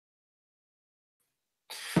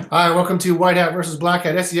Hi, welcome to White Hat versus Black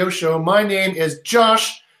Hat SEO show. My name is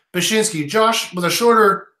Josh Bashinsky. Josh with a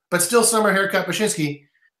shorter but still summer haircut, Bashinsky.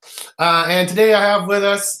 And today I have with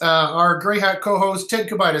us our gray hat co-host, Ted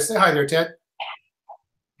Kubitis. Say hi there, Ted.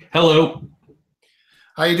 Hello.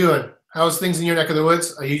 How you doing? How's things in your neck of the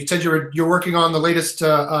woods? You said you're working on the latest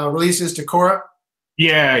releases to Quora.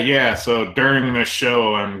 Yeah. So during this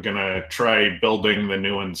show, I'm gonna try building the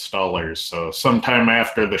new installers. So sometime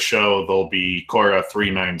after the show, there'll be Quora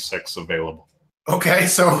 396 available. Okay,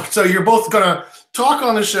 so you're both gonna talk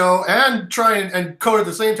on the show and try and code at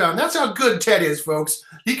the same time. That's how good Ted is, folks.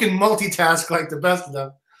 He can multitask like the best of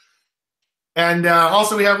them. And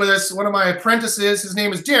also we have with us one of my apprentices. His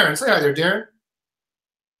name is Darren. Say hi there, Darren.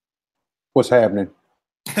 What's happening?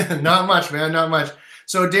 Not much, man. Not much.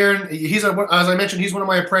 So Darren, as I mentioned, he's one of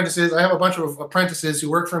my apprentices. I have a bunch of apprentices who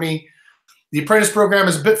work for me. The apprentice program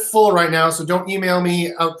is a bit full right now, so don't email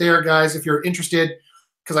me out there, guys, if you're interested,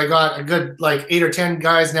 because I got a good 8 or 10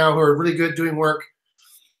 guys now who are really good doing work.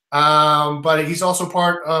 But he's also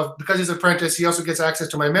part of, because he's an apprentice, he also gets access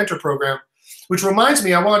to my mentor program, which reminds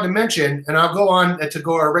me, I wanted to mention, and I'll go on to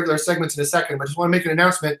go our regular segments in a second, but I just want to make an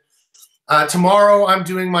announcement. Tomorrow I'm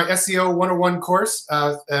doing my SEO 101 course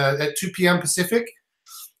at 2 p.m. Pacific.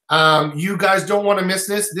 You guys don't want to miss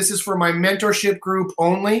this. This is for my mentorship group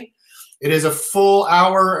only. It is a full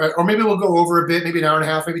hour, or maybe we'll go over a bit, maybe an hour and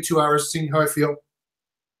a half, maybe 2 hours, seeing how I feel.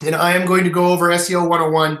 And I am going to go over SEO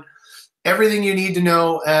 101, everything you need to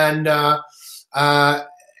know, and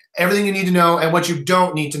everything you need to know and what you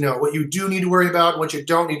don't need to know, what you do need to worry about, and what you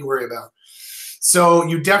don't need to worry about. So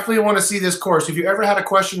you definitely want to see this course. If you ever had a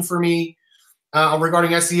question for me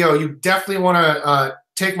regarding SEO, you definitely want to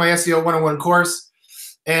take my SEO 101 course.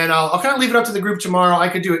 And I'll kind of leave it up to the group tomorrow. I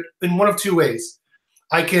could do it in one of two ways.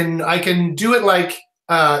 I can do it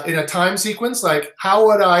in a time sequence, like how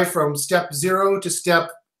would I from step 0 to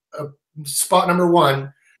spot number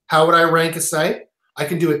 1, how would I rank a site? I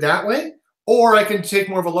can do it that way, or I can take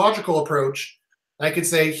more of a logical approach. I can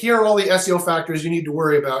say, here are all the SEO factors you need to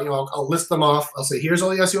worry about. I'll list them off. I'll say, here's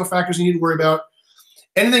all the SEO factors you need to worry about.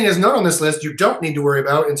 Anything that's not on this list, you don't need to worry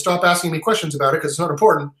about, and stop asking me questions about it because it's not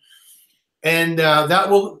important. And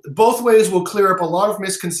both ways will clear up a lot of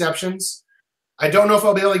misconceptions. I don't know if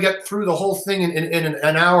I'll be able to get through the whole thing in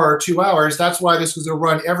an hour or 2 hours. That's why this was going to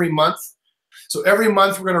run every month. So every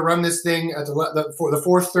month we're going to run this thing for the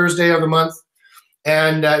fourth Thursday of the month.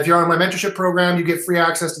 And if you're on my mentorship program, you get free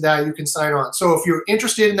access to that. You can sign on. So if you're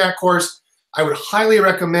interested in that course, I would highly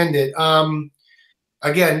recommend it.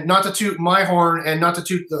 Again, not to toot my horn and not to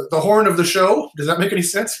toot the horn of the show. Does that make any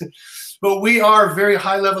sense? But we are very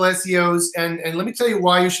high-level SEOs, and let me tell you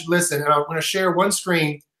why you should listen. And I'm going to share one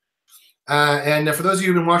screen. And for those of you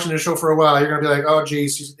who've been watching the show for a while, you're going to be like, oh,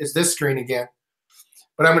 geez, it's this screen again.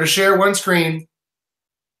 But I'm going to share one screen.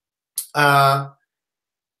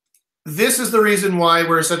 This is the reason why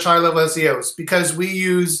we're such high-level SEOs, because we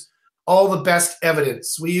use all the best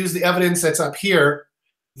evidence. We use the evidence that's up here.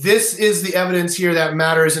 This is the evidence here that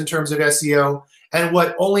matters in terms of SEO, and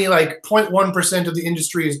what only 0.1% of the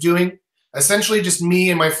industry is doing. Essentially just me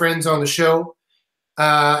and my friends on the show.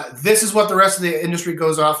 This is what the rest of the industry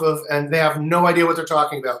goes off of, and they have no idea what they're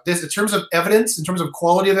talking about. This, in terms of evidence, in terms of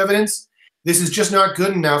quality of evidence, this is just not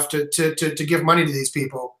good enough to give money to these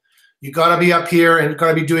people. You got to be up here and got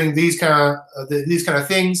to be doing these kind of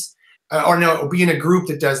things, or no, be in a group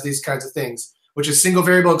that does these kinds of things, which is single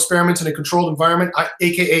variable experiments in a controlled environment,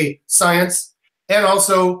 aka science, and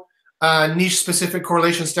also niche specific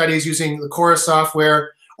correlation studies using the Quora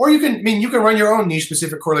software. Or you can run your own niche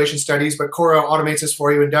specific correlation studies, but Quora automates this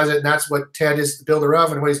for you and does it, and that's what Ted is the builder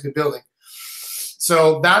of and what he's been building.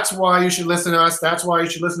 So that's why you should listen to us. That's why you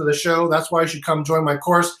should listen to the show. That's why you should come join my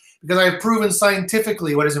course, because I have proven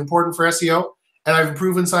scientifically what is important for SEO, and I've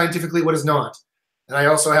proven scientifically what is not. And I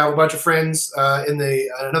also have a bunch of friends in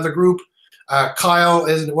another group. Kyle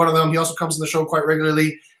is one of them. He also comes on the show quite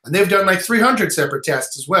regularly, and they've done 300 separate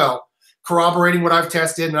tests as well, corroborating what I've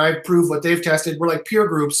tested, and I've proved what they've tested. We're like peer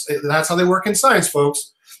groups. That's how they work in science,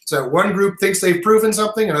 folks. So one group thinks they've proven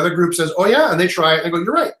something, another group says, oh yeah, and they try it, and I go,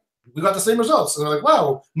 you're right. We got the same results. And they're like,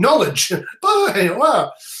 wow, knowledge.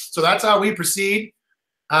 Wow. So that's how we proceed.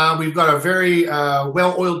 We've got a very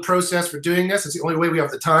well-oiled process for doing this. It's the only way we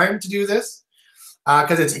have the time to do this,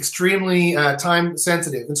 because it's extremely time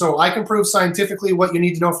sensitive. And so I can prove scientifically what you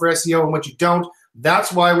need to know for SEO and what you don't.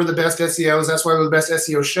 That's why we're the best SEOs. That's why we're the best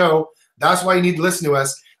SEO show. That's why you need to listen to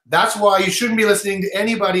us. That's why you shouldn't be listening to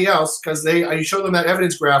anybody else, because you show them that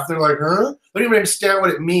evidence graph. They're like, huh? They don't even understand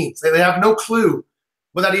what it means. They have no clue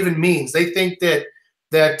what that even means. They think that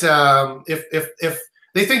if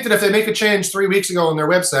they make a change 3 weeks ago on their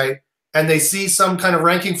website, and they see some kind of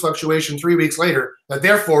ranking fluctuation 3 weeks later, that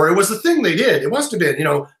therefore it was the thing they did. It must have been, you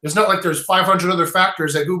know, it's not like there's 500 other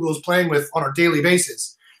factors that Google is playing with on a daily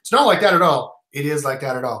basis. It's not like that at all. It is like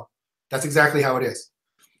that at all. That's exactly how it is.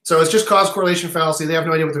 So it's just cause correlation fallacy. They have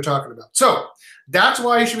no idea what they're talking about. So that's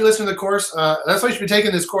why you should be listening to the course. That's why you should be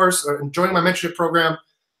taking this course and joining my mentorship program.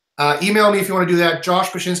 Email me if you want to do that,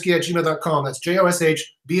 joshpashinsky@gmail.com. That's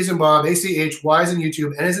Josh, B as in Bob, ACH, Y as in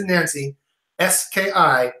YouTube, N as in Nancy,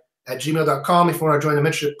 SKI@gmail.com if you want to join the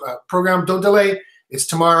mentorship program. Don't delay. It's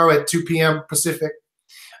tomorrow at 2 p.m. Pacific.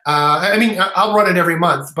 I mean, I'll run it every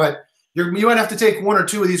month, but you might have to take 1 or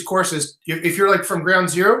 2 of these courses. If you're like from ground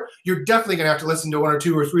zero, you're definitely going to have to listen to 1 or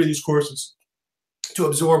 2 or 3 of these courses to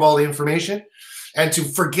absorb all the information and to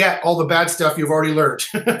forget all the bad stuff you've already learned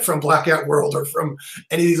from Blackout World or from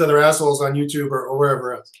any of these other assholes on YouTube or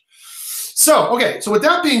wherever else. So, okay, so with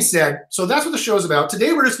that being said, so that's what the show is about.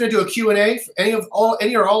 Today we're just going to do a Q&A for any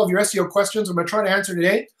or all of your SEO questions. I'm going to try to answer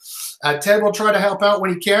today. Ted will try to help out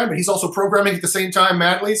when he can, but he's also programming at the same time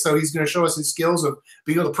madly, so he's going to show us his skills of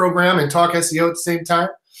being able to program and talk SEO at the same time.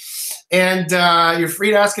 And you're free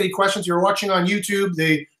to ask any questions. You're watching on YouTube.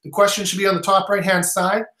 The question should be on the top right-hand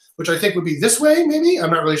side, which I think would be this way, maybe. I'm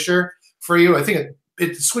not really sure for you. I think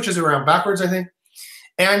it switches around backwards, I think.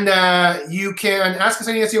 And you can ask us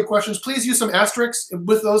any SEO questions. Please use some asterisks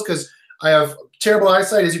with those because I have terrible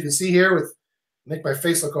eyesight, as you can see here, make my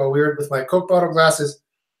face look all weird with my Coke bottle glasses.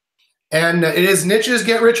 And it is niches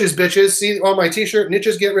get riches, bitches. See on my t-shirt,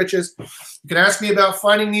 niches get riches. You can ask me about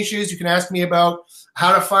finding niches. You can ask me about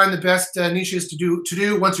how to find the best niches to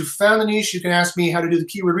do. Once you've found the niche, you can ask me how to do the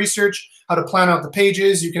keyword research, how to plan out the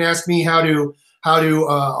pages. You can ask me how to do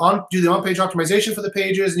the on-page optimization for the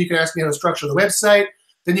pages, and you can ask me how to structure the website.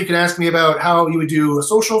 Then you can ask me about how you would do a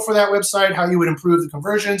social for that website, how you would improve the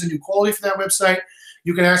conversions and do quality for that website.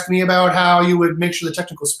 You can ask me about how you would make sure the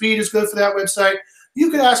technical speed is good for that website.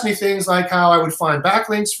 You could ask me things like how I would find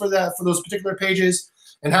backlinks for those particular pages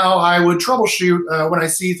and how I would troubleshoot when I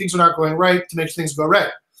see things are not going right to make things go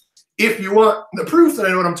right. If you want the proof that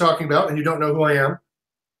I know what I'm talking about and you don't know who I am,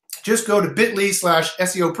 just go to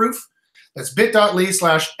bit.ly/SEOproof. That's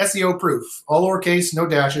bit.ly/SEOproof. All lowercase, no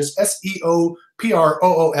dashes,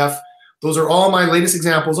 SEOPROOF. Those are all my latest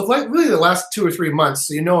examples of like really the last 2 or 3 months.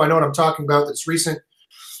 So I know what I'm talking about that's recent.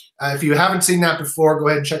 If you haven't seen that before, go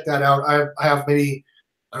ahead and check that out. I have maybe,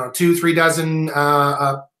 I don't know, 2, 3 dozen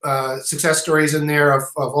success stories in there of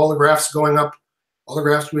all the graphs going up, all the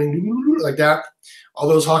graphs going like that, all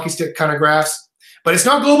those hockey stick kind of graphs. But it's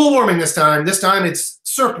not global warming this time. This time it's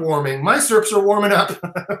SERP warming. My SERPs are warming up.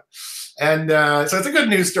 And so it's a good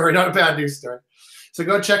news story, not a bad news story. So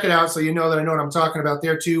go check it out so you know that I know what I'm talking about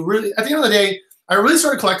there too. Really, at the end of the day, I really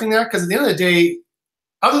started collecting that because at the end of the day,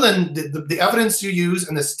 other than the evidence you use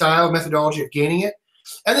and the style methodology of gaining it,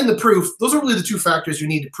 and then the proof, those are really the 2 factors you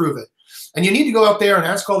need to prove it. And you need to go out there and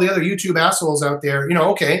ask all the other YouTube assholes out there, you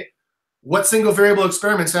know, okay, what single variable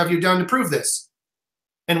experiments have you done to prove this?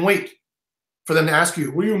 And wait for them to ask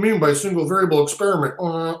you, what do you mean by single variable experiment?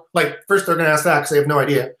 Like, first they're going to ask that because they have no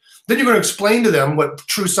idea. Then you're going to explain to them what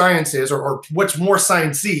true science is or what's more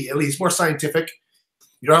science-y, at least more scientific.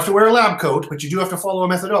 You don't have to wear a lab coat, but you do have to follow a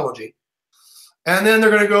methodology. And then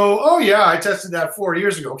they're going to go, oh, yeah, I tested that 4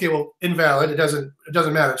 years ago. Okay, well, invalid. It doesn't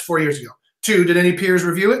matter. It's 4 years ago. 2, did any peers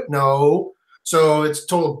review it? No. So it's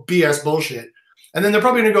total BS bullshit. And then they're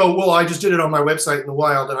probably going to go, well, I just did it on my website in the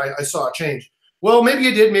wild, and I saw a change. Well, maybe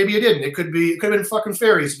you did, maybe you didn't. It could have been fucking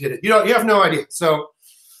fairies who did it. You have no idea. So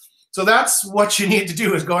that's what you need to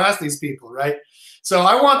do is go ask these people, right? So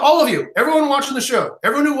I want all of you, everyone watching the show,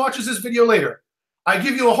 everyone who watches this video later, I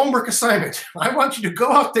give you a homework assignment. I want you to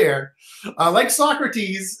go out there, like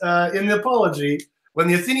Socrates in the Apology, when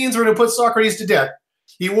the Athenians were going to put Socrates to death.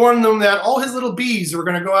 He warned them that all his little bees were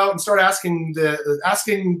going to go out and start asking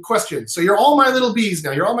questions. So you're all my little bees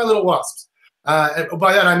now. You're all my little wasps. And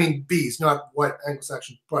by that I mean bees, not white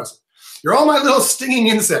Anglo-Saxon Protestant. You're all my little stinging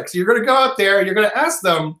insects. You're going to go out there and you're going to ask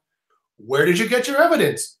them, where did you get your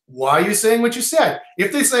evidence? Why are you saying what you said?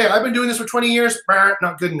 If they say, I've been doing this for 20 years,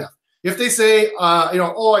 not good enough. If they say,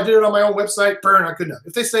 oh, I did it on my own website, not good enough.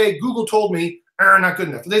 If they say, Google told me, not good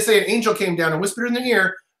enough. If they say an angel came down and whispered in their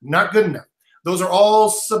ear, not good enough. Those are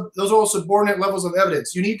all subordinate levels of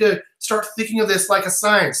evidence. You need to start thinking of this like a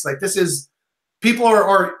science. Like this is, people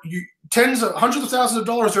are hundreds of thousands of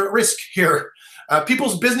dollars are at risk here.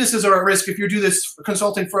 People's businesses are at risk if you do this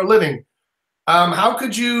consulting for a living. How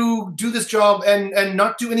could you do this job and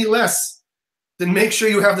not do any less than make sure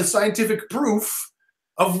you have the scientific proof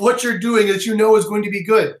of what you're doing that you know is going to be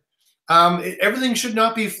good? Everything should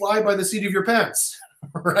not be fly by the seat of your pants,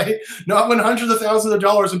 right? Not when hundreds of thousands of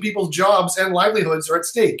dollars in people's jobs and livelihoods are at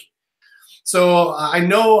stake. So I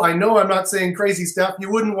know I'm not saying crazy stuff.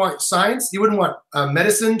 You wouldn't want science. You wouldn't want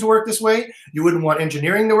medicine to work this way. You wouldn't want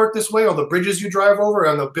engineering to work this way, or the bridges you drive over,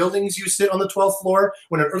 and the buildings you sit on the 12th floor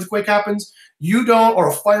when an earthquake happens. You don't, or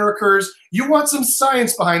a fire occurs. You want some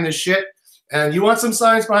science behind this shit, and you want some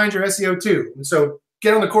science behind your SEO too. And so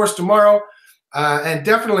get on the course tomorrow, and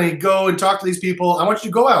definitely go and talk to these people. I want you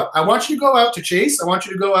to go out. I want you to go out to Chase. I want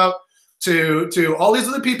you to go out to all these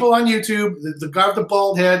other people on YouTube, the guy with the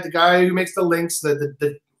bald head, the guy who makes the links,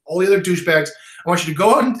 all the other douchebags. I want you to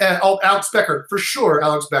go out and Alex Becker, for sure,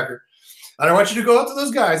 Alex Becker. And I want you to go up to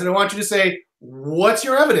those guys, and I want you to say, what's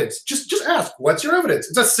your evidence? Just ask, what's your evidence?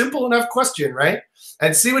 It's a simple enough question, right?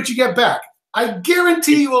 And see what you get back. I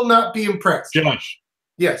guarantee you will not be impressed. Josh.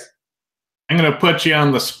 Yes. I'm going to put you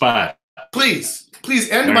on the spot. Please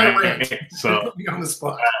end my rant. So put me on the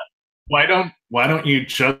spot. Why don't you,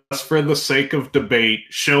 just for the sake of debate,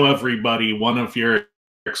 show everybody one of your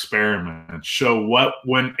experiments? Show what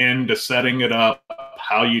went into setting it up,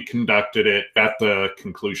 how you conducted it, at the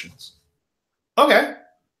conclusions. Okay,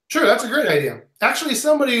 sure, that's a great idea. Actually,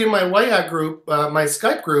 somebody in my White Hat group, my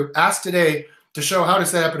Skype group, asked today to show how to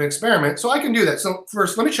set up an experiment, so I can do that. So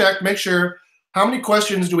first, let me check, make sure, how many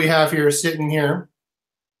questions do we have here sitting here?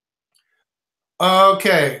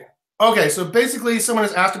 Okay, so basically someone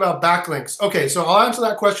has asked about backlinks. Okay, so I'll answer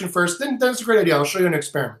that question first, then that's a great idea. I'll show you an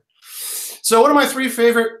experiment. So what are my 3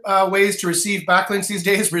 favorite ways to receive backlinks these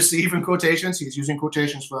days? Receive in quotations. He's using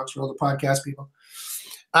quotations, folks, for all the podcast people.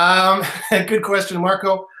 Good question,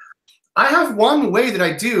 Marco. I have one way that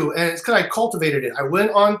I do, and it's because I cultivated it. I went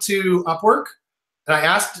on to Upwork, and I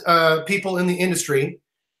asked people in the industry,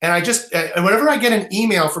 and whenever I get an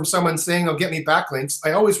email from someone saying they'll get me backlinks,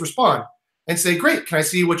 I always respond and say, great, can I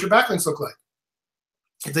see what your backlinks look like?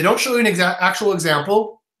 If they don't show you an actual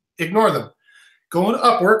example, ignore them. Go on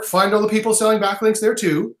Upwork, find all the people selling backlinks there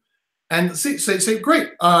too, and say great,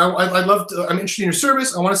 I'm interested in your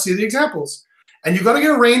service, I want to see the examples. And you've got to get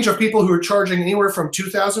a range of people who are charging anywhere from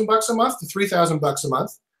 $2,000 a month to $3,000 a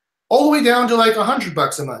month, all the way down to like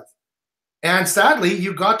 $100 a month. And sadly,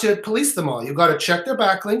 you've got to police them all. You've got to check their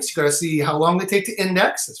backlinks. You've got to see how long they take to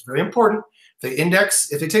index. That's very important.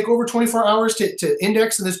 If they take over 24 hours to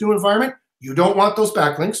index in this new environment, you don't want those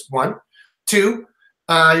backlinks, 1. 2, you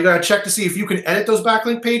got to check to see if you can edit those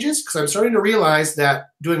backlink pages, because I'm starting to realize that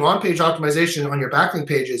doing on-page optimization on your backlink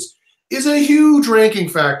pages is a huge ranking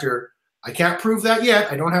factor. I can't prove that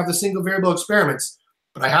yet. I don't have the single variable experiments,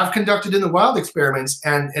 but I have conducted in the wild experiments,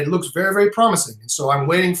 and it looks very, very promising. And so I'm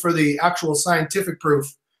waiting for the actual scientific proof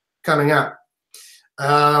coming out.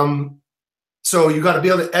 So you got to be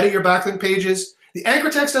able to edit your backlink pages. The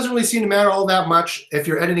anchor text doesn't really seem to matter all that much if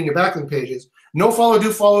you're editing your backlink pages. No follow,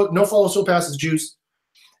 do follow. No follow, so passes juice.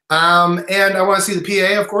 And I want to see the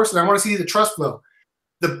PA, of course, and I want to see the trust flow.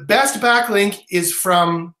 The best backlink is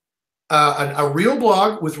from a real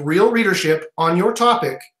blog with real readership on your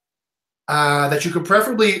topic that you can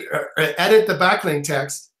preferably edit the backlink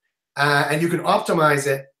text, and you can optimize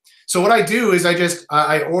it. So what I do is I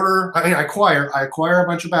acquire a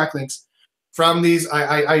bunch of backlinks from these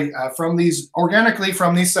organically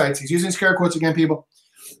from these sites. He's using scare quotes again, people.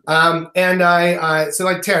 And I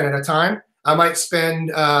select 10 at a time. I might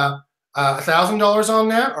spend $1,000 on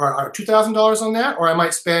that, or $2,000 on that, or I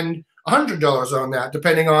might spend $100 on that,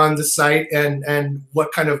 depending on the site and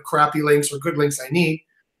what kind of crappy links or good links I need.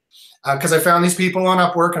 Because I found these people on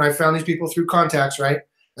Upwork, and I found these people through contacts, right?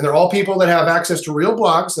 And they're all people that have access to real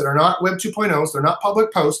blogs that are not Web 2.0s. They're not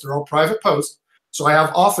public posts. They're all private posts. So I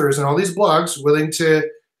have authors in all these blogs willing to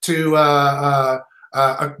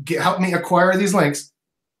help me acquire these links.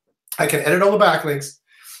 I can edit all the backlinks,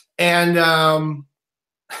 and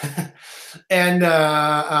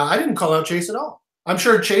I didn't call out Chase at all. I'm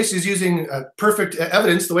sure Chase is using perfect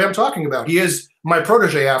evidence the way I'm talking about. He is my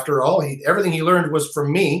protege after all. Everything he learned was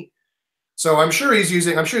from me. So I'm sure he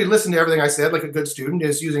listened to everything I said like a good student,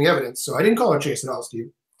 is using evidence. So I didn't call out Chase at all,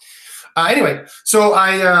 Steve. Anyway, so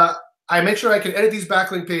I make sure I can edit these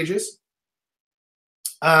backlink pages.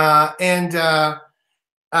 So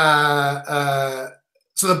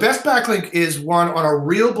the best backlink is one on a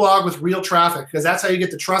real blog with real traffic, because that's how you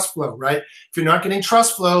get the trust flow, right? If you're not getting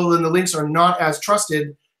trust flow, then the links are not as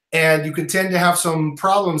trusted, and you can tend to have some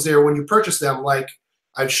problems there when you purchase them, like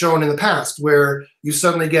I've shown in the past, where you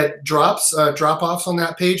suddenly get drop-offs on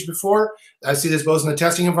that page before. I see this both in the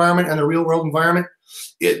testing environment and the real-world environment.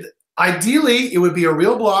 Ideally, it would be a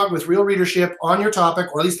real blog with real readership on your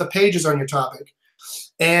topic, or at least the pages on your topic.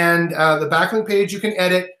 And the backlink page you can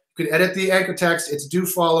edit. You can edit the anchor text. It's do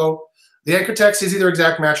follow. The anchor text is either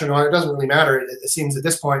exact match or not. It doesn't really matter, it seems, at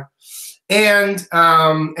this point. And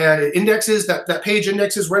it indexes, that page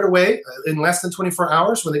indexes right away in less than 24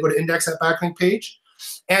 hours when they go to index that backlink page.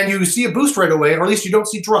 And you see a boost right away, or at least you don't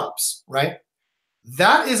see drops, right?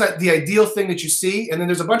 That is the ideal thing that you see. And then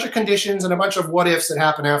there's a bunch of conditions and a bunch of what ifs that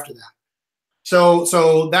happen after that.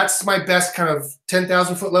 So that's my best kind of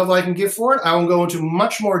 10,000 foot level I can give for it. I will go into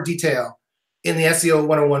much more detail in the SEO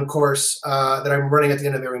 101 course that I'm running at the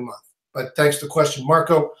end of every month. But thanks for the question,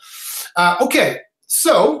 Marco. Okay,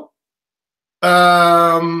 so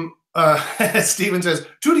Steven says,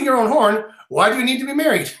 tooting your own horn, why do you need to be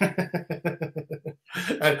married?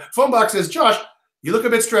 And Phonebox says, Josh, you look a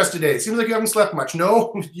bit stressed today. Seems like you haven't slept much.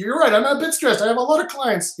 No, you're right. I'm a bit stressed. I have a lot of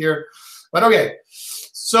clients here. But okay.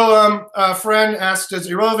 So a friend asked, does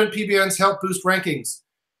irrelevant PBNs help boost rankings?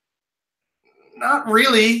 Not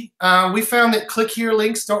really. We found that click here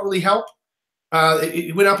links don't really help.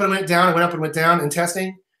 It went up and went down. It went up and went down in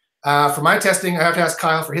testing. For my testing, I have to ask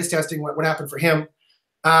Kyle for his testing, what happened for him.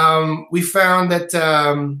 We found that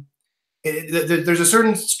there's a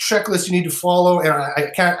certain checklist you need to follow, and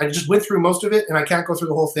I just went through most of it, and I can't go through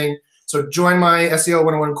the whole thing. So join my SEO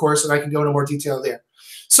 101 course, and I can go into more detail there.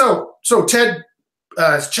 So Ted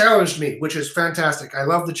has challenged me, which is fantastic. I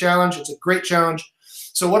love the challenge. It's a great challenge.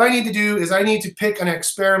 So what I need to do is I need to pick an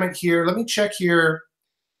experiment here. Let me check here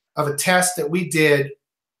of a test that we did.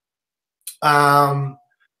 I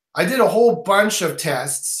did a whole bunch of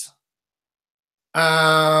tests.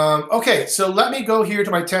 Okay, so let me go here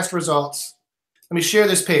to my test results. Let me share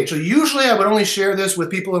this page. So usually I would only share this with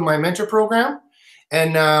people in my mentor program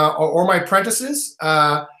and or my apprentices.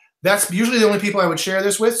 That's usually the only people I would share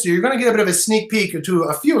this with. So you're going to get a bit of a sneak peek into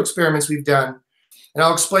a few experiments we've done. And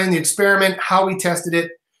I'll explain the experiment, how we tested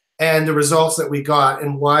it, and the results that we got,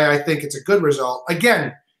 and why I think it's a good result.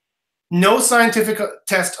 Again, no scientific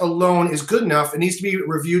test alone is good enough. It needs to be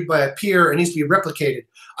reviewed by a peer. It needs to be replicated.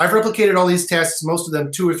 I've replicated all these tests, most of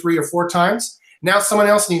them 2 or 3 or 4 times. Now someone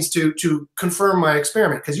else needs to confirm my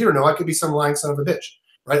experiment, because you don't know. I could be some lying son of a bitch,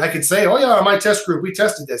 right? I could say, oh yeah, my test group, we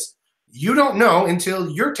tested this. You don't know until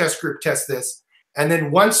your test group tests this. And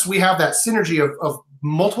then once we have that synergy of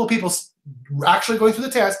multiple people actually going through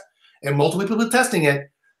the test and multiple people testing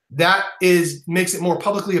it, that makes it more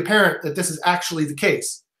publicly apparent that this is actually the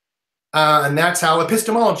case. And that's how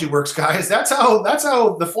epistemology works, guys. That's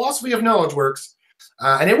how the philosophy of knowledge works.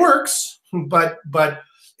 And it works, but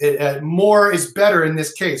more is better in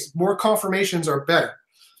this case. More confirmations are better.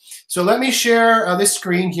 So let me share this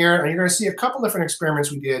screen here, and you're going to see a couple different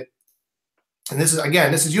experiments we did. And this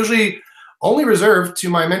is usually only reserved to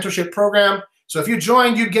my mentorship program. So if you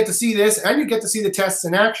joined, you'd get to see this, and you'd get to see the tests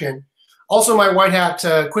in action. Also, my White Hat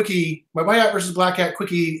Quickie, my White Hat versus Black Hat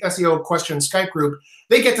Quickie SEO question Skype group,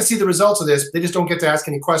 they get to see the results of this. They just don't get to ask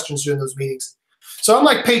any questions during those meetings. So I'm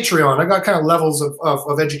like Patreon. I got kind of levels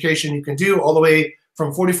of education you can do, all the way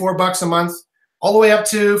from $44 a month, all the way up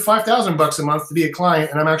to $5,000 a month to be a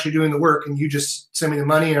client, and I'm actually doing the work, and you just send me the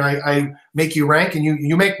money, and I make you rank, and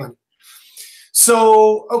you make money.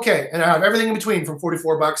 So, okay, and I have everything in between from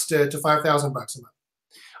 $44 to $5,000 a month.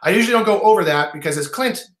 I usually don't go over that because, as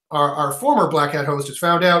Clint, our former Black Hat host, has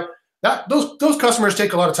found out, that those customers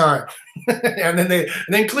take a lot of time, and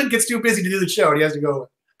then Clint gets too busy to do the show, and he has to go,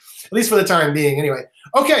 at least for the time being, anyway.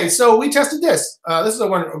 Okay, so we tested this. This is a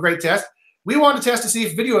great test. We wanted to test to see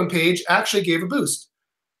if Video and Page actually gave a boost.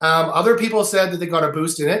 Other people said that they got a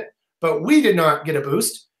boost in it, but we did not get a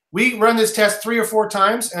boost. We run this test 3 or 4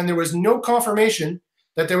 times, and there was no confirmation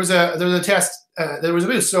that there was a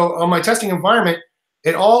boost. So on my testing environment,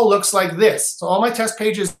 it all looks like this. So all my test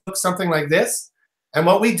pages look something like this. And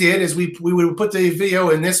what we did is we would put the video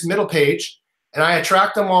in this middle page, and I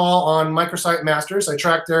tracked them all on Microsite Masters. I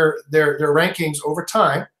tracked their rankings over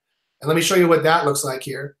time. And let me show you what that looks like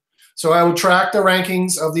here. So I will track the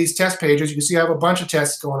rankings of these test pages. You can see I have a bunch of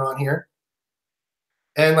tests going on here.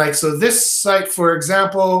 And so this site, for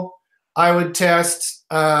example, I would test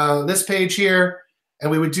this page here, and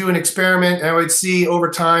we would do an experiment, and I would see over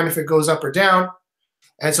time if it goes up or down.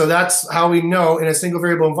 And so that's how we know in a single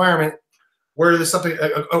variable environment where there's something,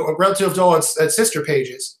 a relative to all its sister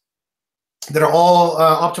pages that are all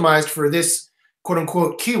optimized for this quote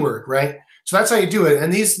unquote keyword, right? So that's how you do it.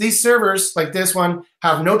 And these servers like this one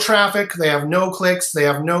have no traffic, they have no clicks, they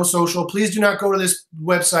have no social. Please do not go to this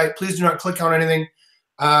website. Please do not click on anything,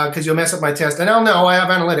 because you'll mess up my test. And I'll know, I have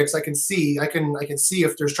analytics. I can see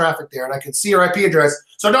if there's traffic there, and I can see your IP address.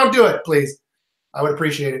 So don't do it, please. I would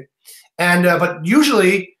appreciate it. And but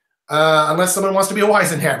usually, unless someone wants to be a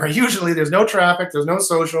Weisenhammer, usually there's no traffic, there's no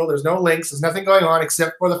social, there's no links, there's nothing going on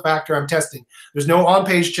except for the factor I'm testing. There's no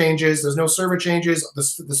on-page changes, there's no server changes.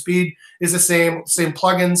 The speed is the same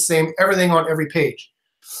plugins, same everything on every page.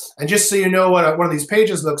 And just so you know what one of these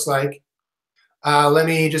pages looks like, let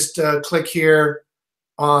me just click here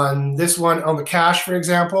on this one, on the cache, for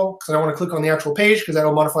example, because I don't want to click on the actual page because that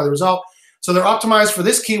will modify the result. So they're optimized for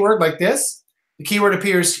this keyword like this. The keyword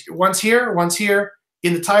appears once here,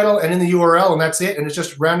 in the title and in the URL, and that's it. And it's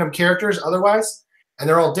just random characters otherwise, and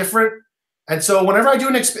they're all different. And so whenever I do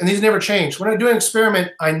an experiment, and these never change, when I do an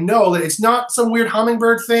experiment, I know that it's not some weird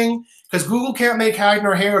hummingbird thing, because Google can't make hide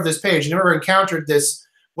nor hair of this page. You never encountered this.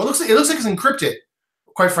 Well, it looks like it's encrypted.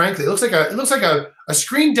 Quite frankly, it looks like a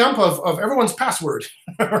screen dump of everyone's password,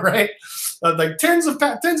 right? Like tens of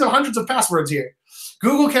hundreds of passwords here.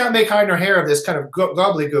 Google can't make hide nor hair of this kind of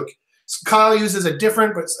gobbledygook. Kyle uses a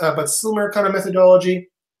different but similar kind of methodology.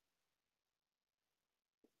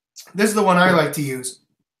 This is the one I like to use,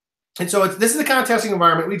 and so this is the kind of testing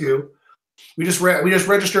environment we do. We just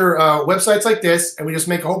register websites like this, and we just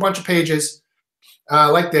make a whole bunch of pages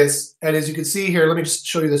like this. And as you can see here, let me just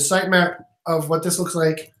show you the sitemap of what this looks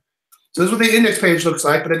like. So this is what the index page looks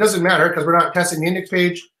like, but it doesn't matter because we're not testing the index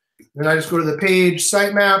page. Then I just go to the page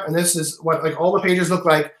sitemap, and this is what like all the pages look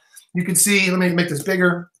like. You can see, let me make this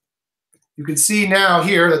bigger. You can see now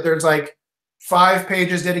here that there's like 5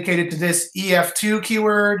 pages dedicated to this EF2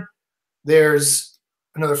 keyword. There's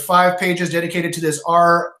another 5 pages dedicated to this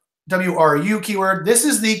WRU keyword. This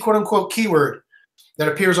is the quote unquote keyword that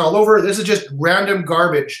appears all over. This is just random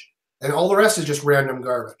garbage, and all the rest is just random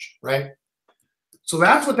garbage, right? So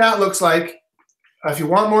that's what that looks like. If you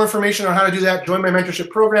want more information on how to do that, join my mentorship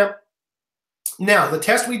program. Now, the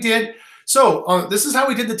test we did. So this is how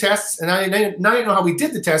we did the tests, and now you know how we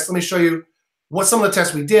did the test. Let me show you what some of the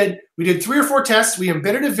tests we did. We did 3 or 4 tests. We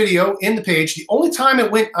embedded a video in the page. The only time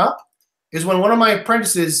it went up is when one of my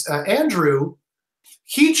apprentices, Andrew,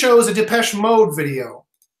 he chose a Depeche Mode video.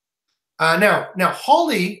 Now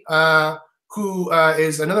Holly, who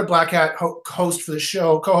is another Black Hat co-host for the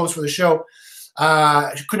show,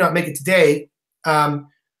 could not make it today.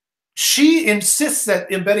 She insists that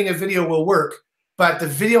embedding a video will work, but the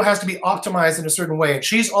video has to be optimized in a certain way. And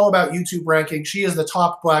she's all about YouTube ranking. She is the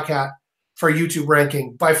top Black Hat for YouTube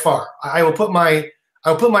ranking by far. I will put my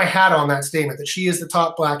hat on that statement that she is the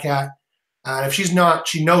top Black Hat. If she's not,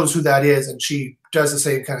 she knows who that is, and she does the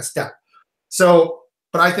same kind of stuff. So,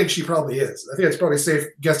 but I think she probably is. I think it's probably a safe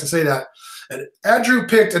guess to say that. And Andrew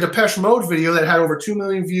picked a Depeche Mode video that had over 2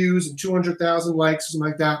 million views and 200,000 likes, something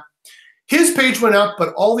like that. His page went up,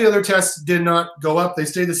 but all the other tests did not go up. They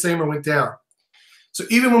stayed the same or went down. So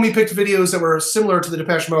even when we picked videos that were similar to the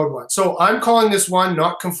Depeche Mode one. So I'm calling this one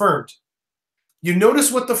not confirmed. You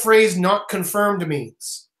notice what the phrase not confirmed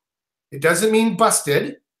means. It doesn't mean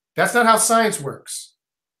busted. That's not how science works.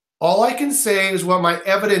 All I can say is what my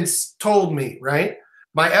evidence told me, right?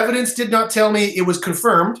 My evidence did not tell me it was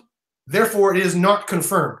confirmed. Therefore, it is not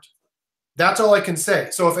confirmed. That's all I can say.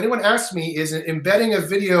 So if anyone asks me, is embedding a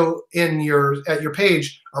video at your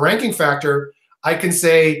page a ranking factor, I can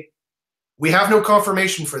say, we have no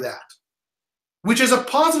confirmation for that, which is a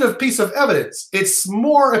positive piece of evidence. It's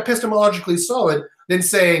more epistemologically solid than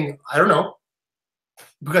saying, I don't know,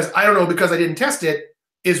 because I don't know because I didn't test it,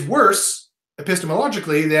 is worse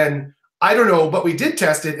epistemologically than I don't know, but we did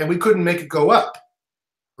test it and we couldn't make it go up,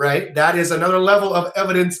 right? That is another level of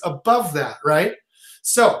evidence above that, right?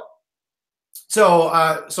 So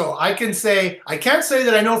I can say, I can't say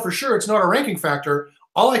that I know for sure it's not a ranking factor.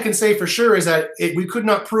 All I can say for sure is that we could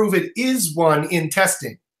not prove it is one in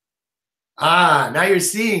testing. Now you're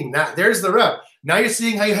seeing that. There's the rub. Now you're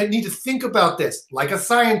seeing how you need to think about this like a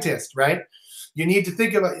scientist, right? You need to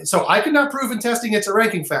think about it. So I could not prove in testing it's a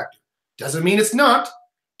ranking factor. Doesn't mean it's not.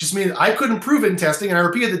 Just means I couldn't prove it in testing, and I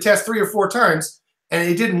repeated the test 3 or 4 times, and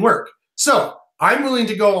it didn't work. So I'm willing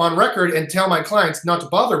to go on record and tell my clients not to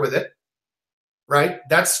bother with it, right?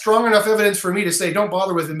 That's strong enough evidence for me to say don't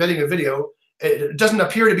bother with embedding a video. It doesn't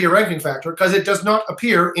appear to be a ranking factor because it does not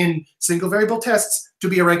appear in single variable tests to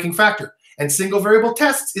be a ranking factor. And single variable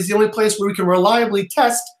tests is the only place where we can reliably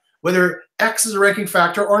test whether X is a ranking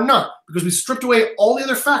factor or not, because we stripped away all the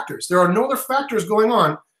other factors. There are no other factors going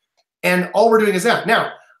on, and all we're doing is that.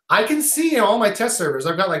 Now, I can see in all my test servers,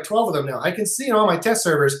 I've got like 12 of them now, I can see in all my test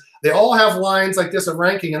servers, they all have lines like this of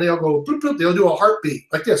ranking, and they all go bloop, bloop, they'll do a heartbeat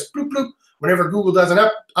like this, bloop, bloop, whenever Google does an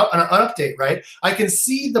update, right? I can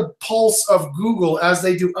see the pulse of Google as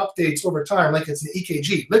they do updates over time, like it's an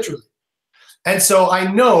EKG, literally. And so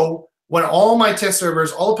I know when all my test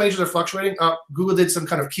servers, all the pages are fluctuating up, Google did some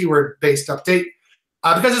kind of keyword-based update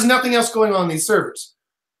because there's nothing else going on in these servers.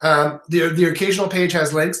 The occasional page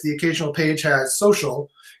has links, the occasional page has social,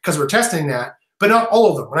 because we're testing that, but not all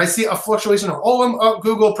of them. When I see a fluctuation on all of them,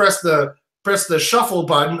 Google press the shuffle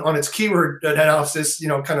button on its keyword analysis,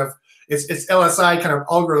 kind of it's LSI kind of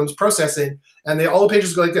algorithms processing, and all the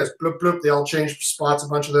pages go like this, bloop bloop. They all change spots, a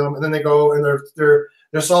bunch of them, and then they go and they're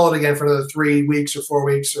solid again for another 3 weeks or 4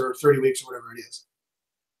 weeks or 30 weeks or whatever it is.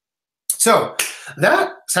 So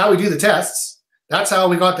that's how we do the tests. That's how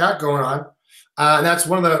we got that going on. And that's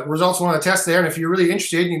one of the results of one of the tests there. And if you're really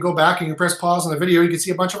interested, you can go back and you can press pause on the video. You can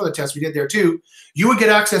see a bunch of other tests we did there too. You would get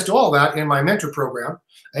access to all that in my mentor program,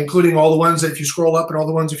 including all the ones that if you scroll up and all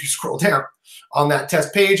the ones if you scroll down on that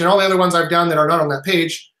test page, and all the other ones I've done that are not on that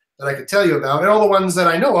page that I could tell you about, and all the ones that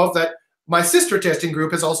I know of that my sister testing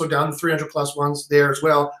group has also done, 300 plus ones there as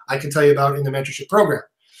well, I can tell you about in the mentorship program.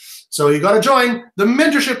 So you got to join the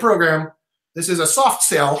mentorship program. This is a soft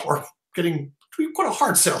sell, or getting quite a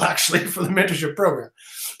hard sell actually for the mentorship program.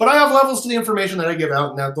 But I have levels to the information that I give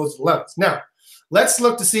out, and that those are the levels. Now, let's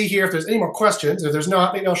look to see here if there's any more questions. If there's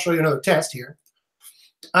not, maybe I'll show you another test here.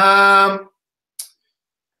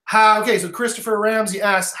 Okay, so Christopher Ramsey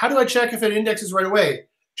asks, how do I check if it indexes right away?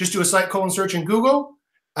 Just do a site colon search in Google.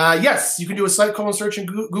 Yes, you can do a site colon search in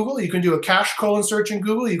Google. You can do a cache colon search in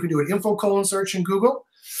Google. You can do an info colon search in Google.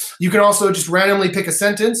 You can also just randomly pick a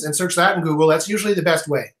sentence and search that in Google. That's usually the best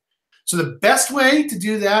way. So the best way to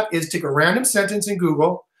do that is take a random sentence in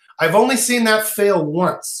Google. I've only seen that fail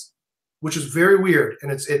once, which is very weird.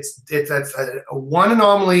 And it's that's a one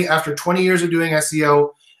anomaly after 20 years of doing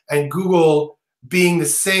SEO, and Google being the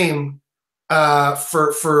same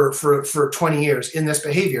for 20 years in this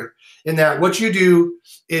behavior. In that what you do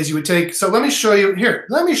is you would take, so let me show you here.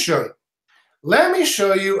 Let me show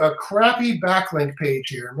you a crappy backlink page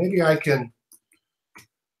here. Maybe I can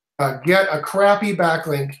get a crappy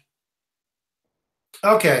backlink.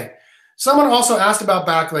 Okay, someone also asked about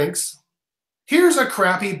backlinks. Here's a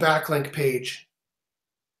crappy backlink page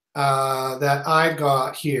that I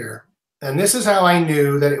got here. And this is how I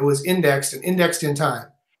knew that it was indexed and indexed in time.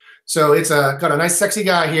 So it's got a nice sexy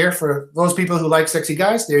guy here for those people who like sexy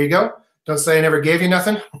guys. There you go. Don't say I never gave you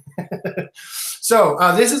nothing. So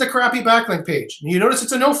this is a crappy backlink page. You notice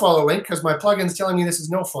it's a no-follow link because my plugin's telling me this is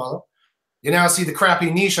no-follow. You now see the crappy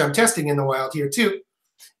niche I'm testing in the wild here too.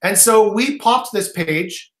 And so we popped this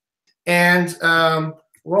page, and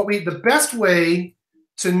the best way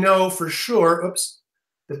to know for sure,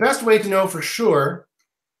 the best way to know for sure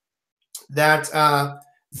that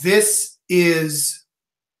this is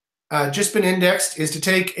just been indexed is to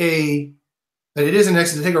take a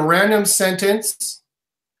random sentence,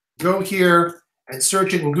 go here and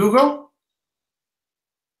search it in Google,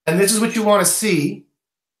 and this is what you want to see.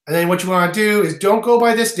 And then what you want to do is don't go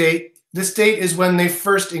by this date. This date is when they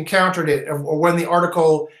first encountered it, or when the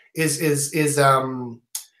article is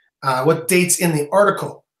what date's in the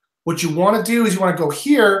article. What you want to do is you want to go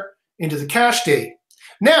here into the cache date.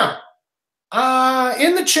 Now,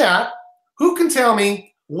 in the chat, who can tell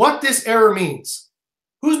me what this error means?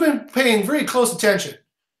 Who's been paying very close attention?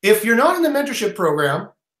 If you're not in the mentorship program,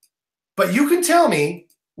 but you can tell me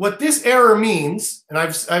what this error means, and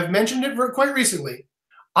I've mentioned it quite recently,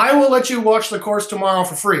 I will let you watch the course tomorrow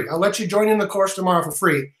for free. I'll let you join in the course tomorrow for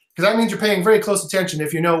free, because that means you're paying very close attention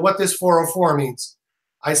if you know what this 404 means.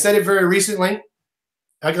 I said it very recently.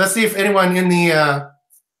 Let's see if anyone in the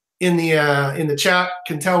chat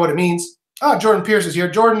can tell what it means. Oh, Jordan Pierce is here.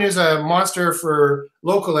 Jordan is a monster for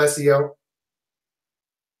local SEO.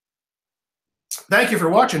 Thank you for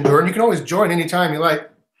watching, Jordan. You can always join anytime you like.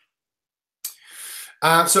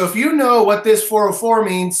 So if you know what this 404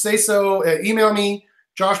 means, say so. Email me,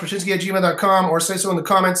 joshpaczynski@gmail.com, or say so in the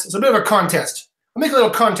comments. It's a bit of a contest. I'll make a little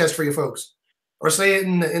contest for you folks, or say it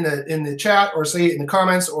in the chat, or say it in the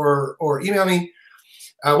comments, or email me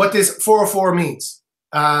what this 404 means.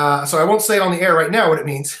 So I won't say it on the air right now what it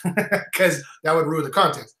means, because that would ruin the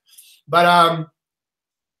contest. But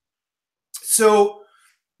so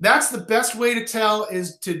that's the best way to tell,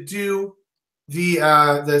 is to do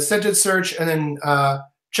the sentence search and then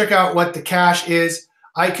check out what the cache is.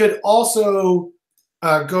 I could also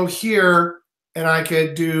go here and I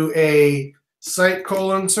could do a site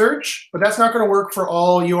colon search, but that's not going to work for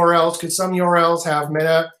all URLs, because some URLs have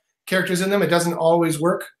meta characters in them. It doesn't always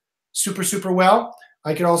work super well.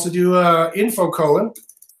 I could also do info colon.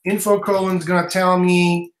 Info colon is going to tell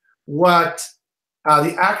me what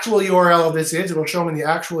the actual URL of this is. It'll show me the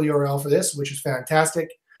actual URL for this, which is fantastic.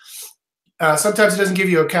 Sometimes it doesn't give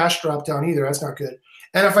you a cache drop down either. That's not good.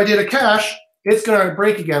 And if I did a cache, it's going to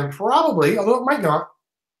break again, probably, although it might not.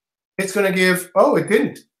 It's going to give, oh, it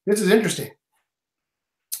didn't. This is interesting.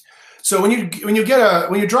 So when you do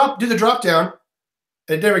the drop down,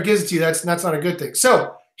 it never gives it to you. That's not a good thing.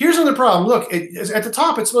 So here's another problem. Look, at the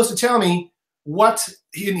top, it's supposed to tell me what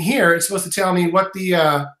in here. It's supposed to tell me what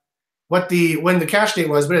the when the cache date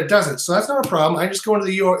was, but it doesn't. So that's not a problem. I just go into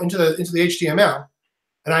the HTML,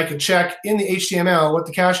 and I can check in the HTML what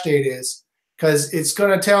the cache date is, because it's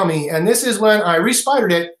going to tell me. And this is when I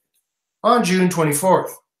respidered it on June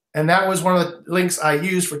 24th, and that was one of the links I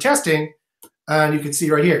used for testing. And you can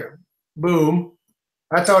see right here, boom,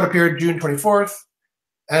 that's how it appeared June 24th.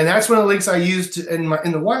 And that's one of the links I used in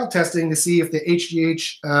the wild testing to see if the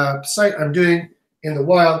HGH site I'm doing in the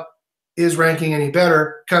wild is ranking any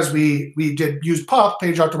better, because we did use POP,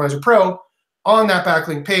 Page Optimizer Pro, on that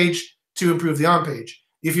backlink page to improve the on page.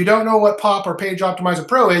 If you don't know what POP or Page Optimizer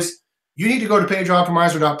Pro is, you need to go to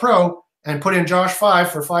pageoptimizer.pro and put in Josh5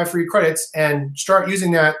 for 5 free credits and start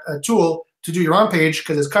using that tool to do your on page,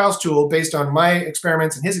 because it's Kyle's tool based on my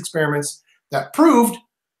experiments and his experiments that proved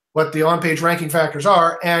what the on page ranking factors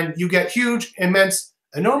are, and you get huge, immense,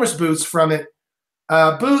 enormous boosts from it.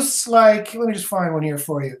 Boosts like, let me just find one here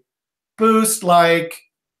for you. Boost like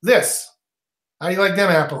this. How do you like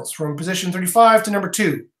them apples? From position 35 to number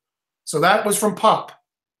 2. So that was from POP.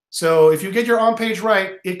 So if you get your on page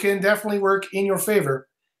right, it can definitely work in your favor.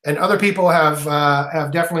 And other people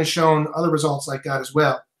have definitely shown other results like that as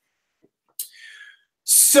well.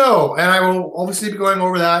 So, and I will obviously be going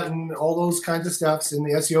over that and all those kinds of stuffs in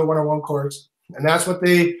the SEO 101 course. And that's what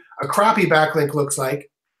a crappy backlink looks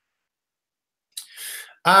like.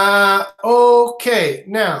 Okay,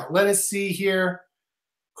 now let us see here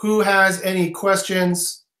who has any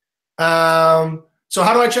questions. So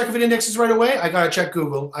how do I check if it indexes right away? I got to check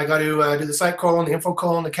Google. I got to do the site colon, the info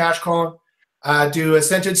colon, the cache colon. Do a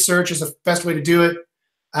sentence search is the best way to do it.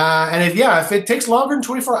 And if it takes longer than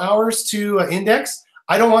 24 hours to index,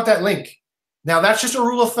 I don't want that link. Now, that's just a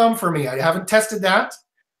rule of thumb for me. I haven't tested that.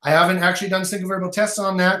 I haven't actually done single variable tests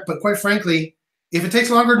on that. But quite frankly, if it takes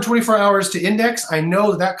longer than 24 hours to index, I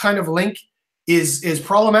know that kind of link is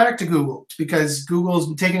problematic to Google, because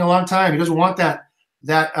Google's taking a long time. He doesn't want that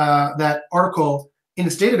article in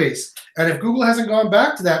its database. And if Google hasn't gone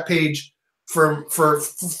back to that page for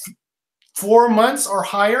 4 months or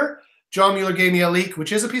higher, John Mueller gave me a leak,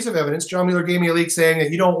 which is a piece of evidence. John Mueller gave me a leak saying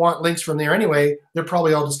that you don't want links from there anyway. They're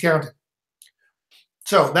probably all discounted.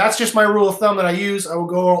 So that's just my rule of thumb that I use. I will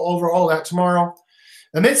go over all that tomorrow.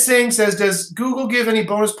 Amit Singh says, does Google give any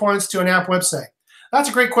bonus points to an app website? That's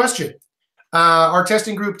a great question. Our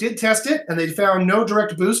testing group did test it, and they found no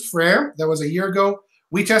direct boost for AMP. That was a year ago.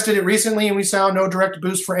 We tested it recently, and we found no direct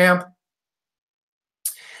boost for AMP.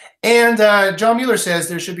 And John Mueller says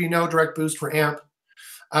there should be no direct boost for AMP.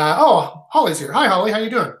 Holly's here. Hi, Holly. How you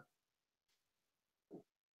doing?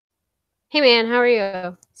 Hey, man. How are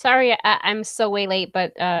you? Sorry, I'm so way late,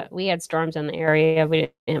 but we had storms in the area. We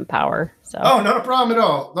didn't have power. So. Oh, not a problem at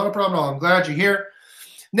all. Not a problem at all. I'm glad you're here.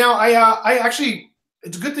 Now, I actually,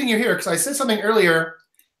 it's a good thing you're here, because I said something earlier.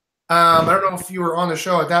 I don't know if you were on the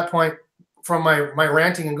show at that point from my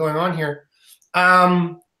ranting and going on here.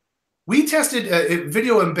 We tested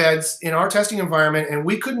video embeds in our testing environment, and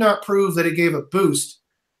we could not prove that it gave a boost.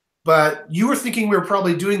 But you were thinking we were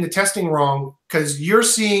probably doing the testing wrong, because you're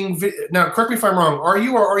seeing, now correct me if I'm wrong, are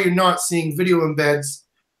you or are you not seeing video embeds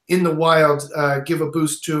in the wild give a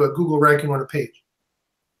boost to a Google ranking on a page?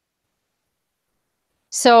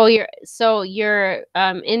 So you're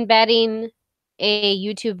embedding a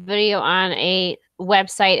YouTube video on a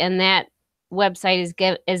website, and that website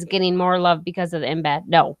is getting more love because of the embed?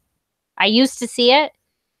 No. I used to see it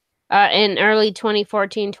in early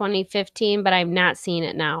 2014, 2015, but I'm not seeing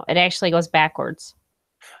it now. It actually goes backwards.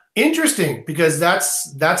 Interesting, because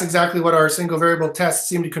that's exactly what our single variable tests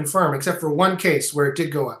seem to confirm, except for one case where it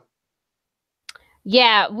did go up.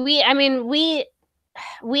 Yeah, we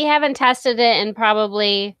haven't tested it in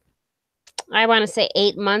probably, I want to say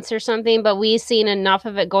 8 months or something, but we've seen enough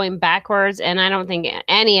of it going backwards, and I don't think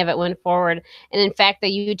any of it went forward. And in fact, the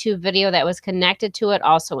YouTube video that was connected to it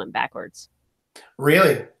also went backwards.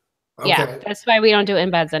 Really? Okay. Yeah, that's why we don't do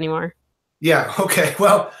embeds anymore. Yeah, okay.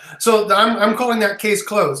 Well, so I'm calling that case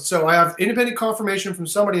closed. So I have independent confirmation from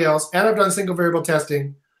somebody else, and I've done single variable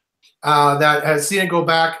testing that has seen it go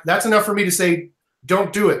back. That's enough for me to say,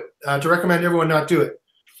 don't do it, to recommend everyone not do it.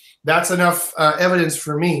 That's enough evidence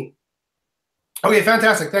for me. Okay,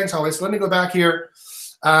 fantastic. Thanks, Holly. So let me go back here.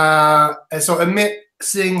 So Amit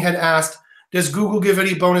Singh had asked, does Google give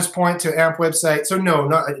any bonus point to AMP website? So no,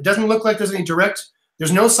 it doesn't look like there's any direct.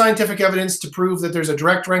 There's no scientific evidence to prove that there's a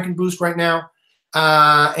direct ranking boost right now.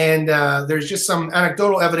 And there's just some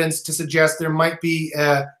anecdotal evidence to suggest there might be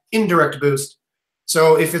an indirect boost.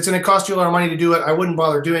 So if it's going to cost you a lot of money to do it, I wouldn't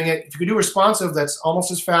bother doing it. If you could do responsive that's almost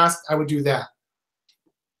as fast, I would do that.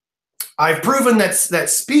 I've proven that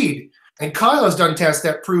speed, and Kyle has done tests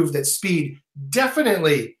that prove that speed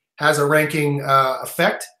definitely has a ranking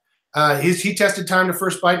effect. He tested time to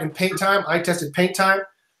first byte and paint time. I tested paint time.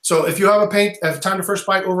 So if you have a time to first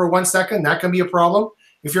byte over 1 second, that can be a problem.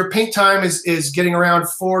 If your paint time is getting around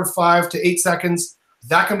 4 to 5 to 8 seconds,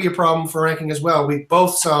 that can be a problem for ranking as well. We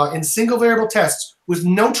both saw in single variable tests with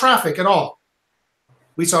no traffic at all,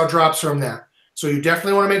 we saw drops from that. So you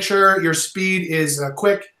definitely want to make sure your speed is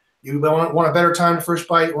quick. You want a better time to first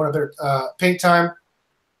byte. You want a better paint time.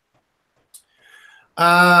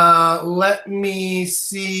 Let me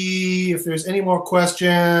see if there's any more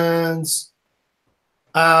questions.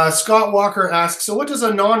 Scott Walker asks, so what does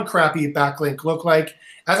a non-crappy backlink look like?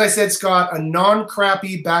 As I said, Scott, a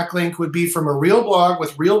non-crappy backlink would be from a real blog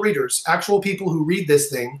with real readers, actual people who read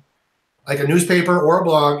this thing, like a newspaper or a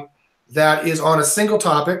blog, that is on a single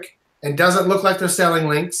topic and doesn't look like they're selling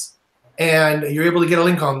links, and you're able to get a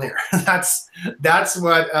link on there. That's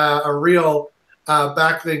what a real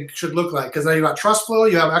backlink should look like, because now you got trust flow,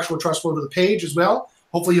 you have actual trust flow to the page as well.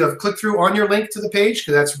 Hopefully you have click-through on your link to the page,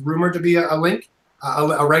 because that's rumored to be a link,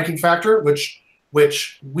 a ranking factor, which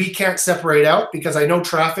we can't separate out, because I know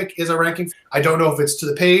traffic is a ranking. I don't know if it's to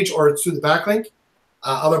the page or it's through the backlink.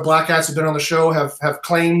 Other black hats who've been on the show have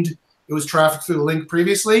claimed it was traffic through the link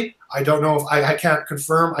previously. I don't know if I can't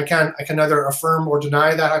confirm. I can neither affirm or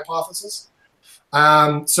deny that hypothesis.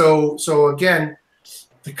 So again,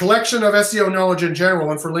 the collection of SEO knowledge in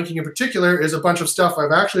general, and for linking in particular, is a bunch of stuff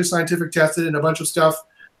I've actually scientific tested, and a bunch of stuff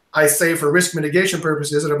I say for risk mitigation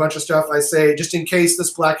purposes, and a bunch of stuff I say just in case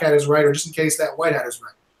this black hat is right, or just in case that white hat is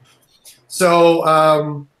right.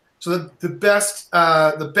 So the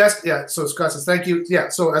best, yeah. So Scott says thank you. Yeah.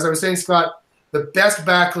 So as I was saying, Scott, the best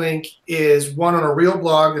backlink is one on a real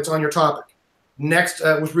blog that's on your topic. Next,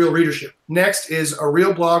 with real readership. Next is a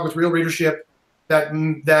real blog with real readership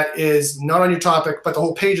that is not on your topic, but the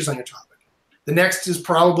whole page is on your topic. The next is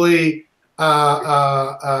probably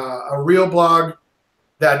a real blog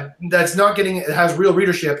that's not getting, it has real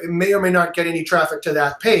readership. It may or may not get any traffic to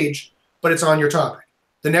that page, but it's on your topic.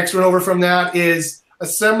 The next one over from that is a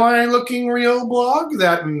semi-looking real blog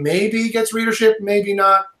that maybe gets readership, maybe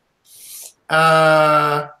not.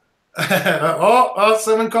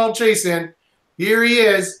 Someone called Chase in. Here he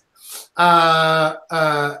is.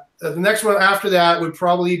 The next one after that would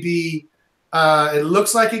probably be. It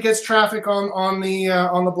looks like it gets traffic on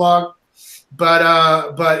the blog,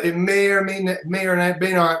 but it may or may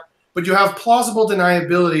not. But you have plausible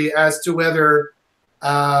deniability as to whether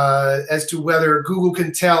Google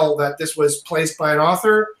can tell that this was placed by an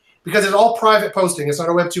author, because it's all private posting. It's not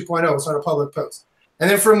a Web 2.0. It's not a public post. And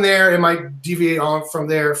then from there, it might deviate on from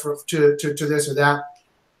there to this or that.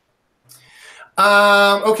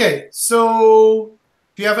 Okay, so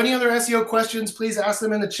if you have any other SEO questions, please ask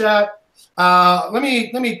them in the chat. Let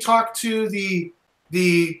me talk to the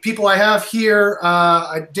people I have here.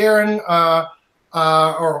 Darren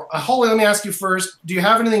or Holly, let me ask you first. Do you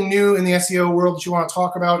have anything new in the SEO world that you want to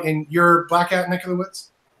talk about in your black hat neck of the woods?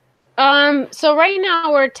 So right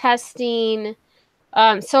now we're testing.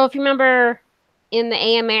 So if you remember, in the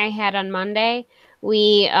AMA I had on Monday,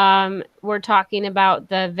 we were talking about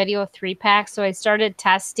the video 3-pack. So I started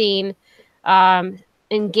testing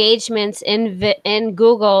engagements in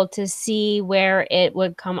Google to see where it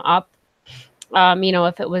would come up.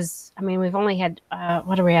 If it was, we've only had,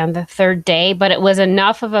 what are we on, the 3rd day, but it was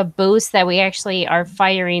enough of a boost that we actually are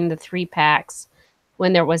firing the 3-packs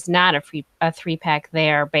when there was not a 3-pack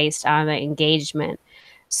there based on the engagement.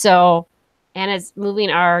 So, and it's moving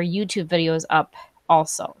our YouTube videos up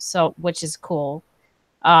also, so which is cool.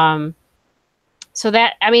 So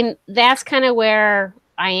that, that's kind of where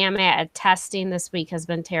I am at. Testing this week has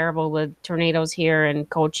been terrible with tornadoes here and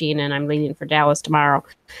coaching, and I'm leaving for Dallas tomorrow.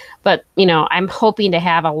 But, I'm hoping to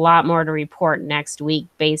have a lot more to report next week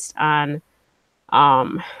based on,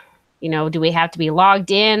 do we have to be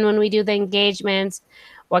logged in when we do the engagements?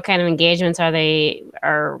 What kind of engagements are they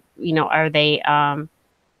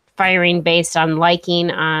firing based on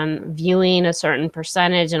liking, on viewing a certain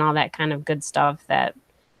percentage, and all that kind of good stuff that,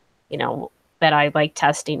 that I like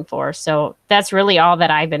testing for. So that's really all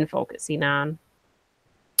that I've been focusing on.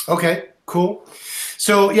 Okay, cool.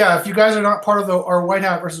 So yeah, if you guys are not part of our White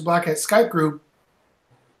Hat versus Black Hat Skype group,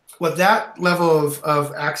 what that level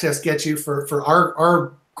of access gets you for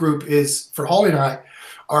our group is, for Holly and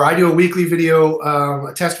I do a weekly video,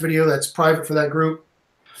 a test video that's private for that group.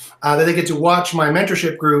 That they get to watch my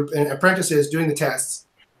mentorship group and apprentices doing the tests,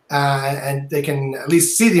 and they can at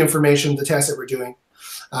least see the information, the tests that we're doing.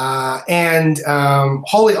 And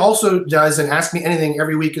Holly also does an Ask Me Anything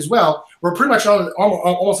every week as well. We're pretty much on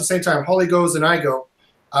almost the same time. Holly goes and I go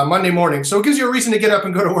Monday morning. So it gives you a reason to get up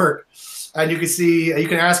and go to work. And you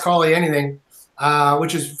can ask Holly anything,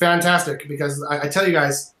 which is fantastic, because I tell you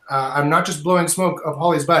guys, I'm not just blowing smoke up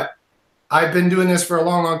Holly's butt. I've been doing this for a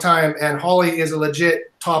long, long time, and Holly is a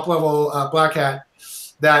legit top-level black hat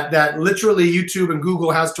that literally YouTube and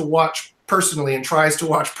Google has to watch personally and tries to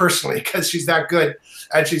watch personally because she's that good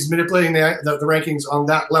and she's manipulating the rankings on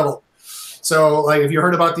that level. So, like, if you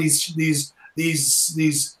heard about these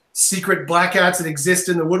secret black hats that exist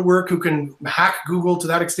in the woodwork who can hack Google to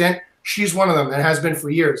that extent, she's one of them and has been for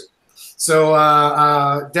years.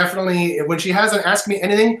 So definitely, when she hasn't asked me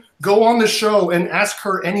anything, go on the show and ask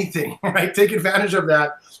her anything, right? Take advantage of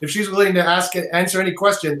that. If she's willing to answer any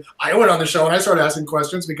question, I went on the show and I started asking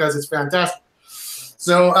questions because it's fantastic.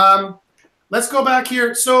 So let's go back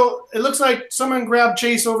here. So it looks like someone grabbed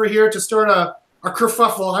Chase over here to start a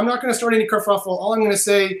kerfuffle. I'm not going to start any kerfuffle. All I'm going to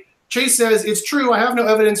say, Chase says, it's true, I have no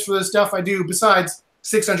evidence for the stuff I do besides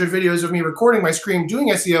 600 videos of me recording my screen doing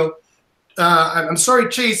SEO. I'm sorry,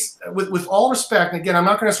 Chase, with all respect, and again, I'm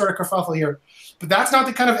not going to start a kerfuffle here, but that's not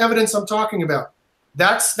the kind of evidence I'm talking about.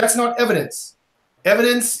 That's not evidence.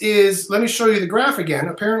 Evidence is, let me show you the graph again.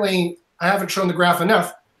 Apparently, I haven't shown the graph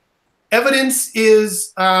enough. Evidence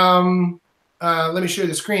is, let me show you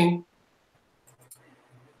the screen.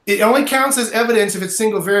 It only counts as evidence if it's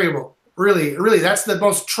single variable. Really, that's the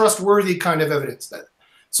most trustworthy kind of evidence.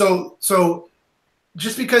 So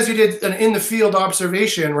just because you did an in-the-field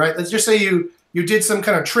observation, right? Let's just say you did some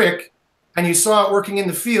kind of trick and you saw it working in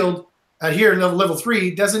the field here, level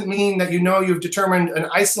 3, doesn't mean that you know you've determined and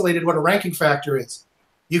isolated what a ranking factor is.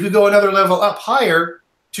 You could go another level up higher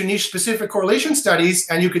to niche-specific correlation studies,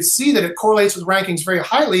 and you could see that it correlates with rankings very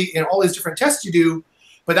highly in all these different tests you do,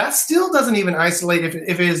 but that still doesn't even isolate if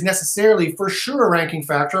it is necessarily for sure a ranking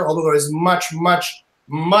factor, although there is much, much,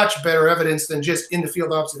 much better evidence than just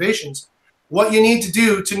in-the-field observations. What you need to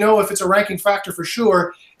do to know if it's a ranking factor for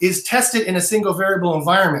sure is test it in a single variable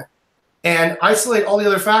environment and isolate all the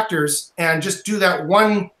other factors and just do that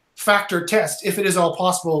one factor test if it is all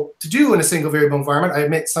possible to do in a single variable environment. I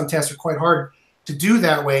admit some tests are quite hard to do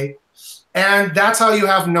that way. And that's how you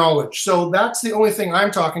have knowledge. So that's the only thing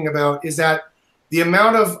I'm talking about, is that the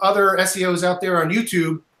amount of other SEOs out there on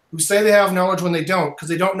YouTube who say they have knowledge when they don't, because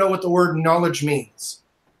they don't know what the word knowledge means.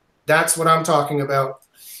 That's what I'm talking about.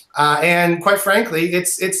 And quite frankly,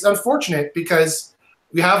 it's unfortunate because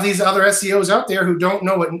we have these other SEOs out there who don't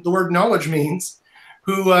know what the word knowledge means,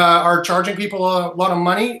 who are charging people a lot of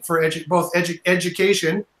money for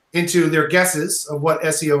education into their guesses of what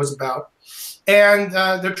SEO is about, and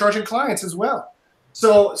they're charging clients as well.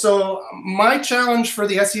 So my challenge for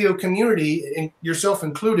the SEO community, and yourself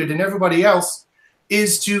included, and everybody else,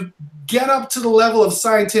 is to get up to the level of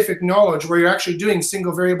scientific knowledge where you're actually doing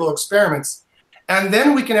single variable experiments. And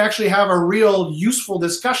then we can actually have a real useful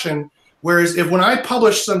discussion. Whereas when I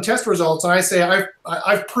publish some test results and I say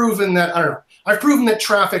I've proven that, I don't know, I've proven that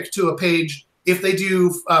traffic to a page, if they do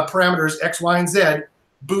parameters X, Y, and Z,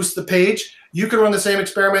 boost the page. You can run the same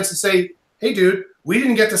experiments and say, hey, dude, we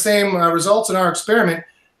didn't get the same results in our experiment.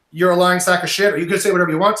 You're a lying sack of shit. Or you could say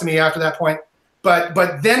whatever you want to me after that point. But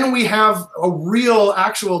then we have a real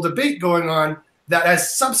actual debate going on that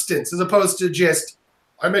has substance, as opposed to just,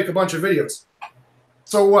 I make a bunch of videos.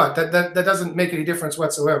 So what? That doesn't make any difference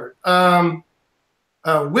whatsoever.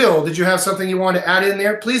 Will, did you have something you want to add in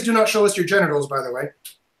there? Please do not show us your genitals, by the way.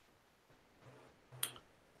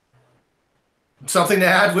 Something to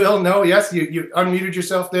add, Will? No? Yes? You unmuted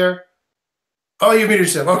yourself there? Oh, you muted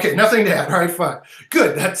yourself. Okay, nothing to add. All right, fine.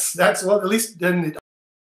 Good. That's well, at least then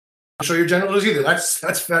I'll show your genitals either.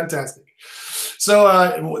 That's fantastic.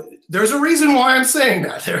 So there's a reason why I'm saying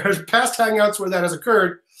that. There's past hangouts where that has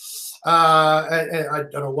occurred. And I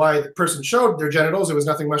don't know why the person showed their genitals. It was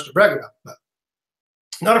nothing much to brag about, but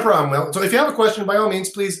not a problem, Will. So if you have a question, by all means,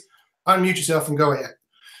 please unmute yourself and go ahead.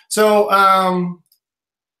 So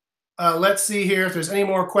let's see here if there's any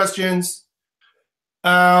more questions.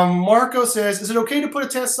 Marco says, is it okay to put a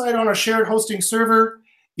test site on a shared hosting server?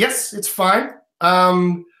 Yes, it's fine.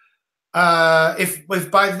 If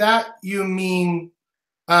by that you mean,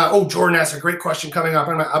 Jordan asked a great question coming up,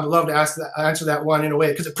 and I'd love to answer that one in a way,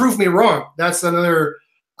 because it proved me wrong. That's another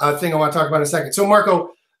thing I want to talk about in a second. So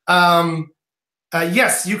Marco,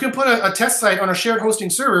 yes, you can put a test site on a shared hosting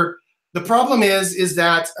server. The problem is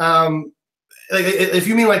that if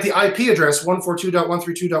you mean like the IP address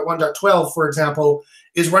 142.132.1.12, for example,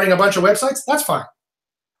 is running a bunch of websites, that's fine.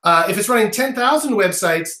 If it's running 10,000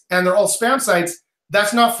 websites and they're all spam sites,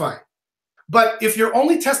 that's not fine. But if you're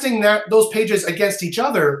only testing those pages against each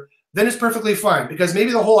other, then it's perfectly fine, because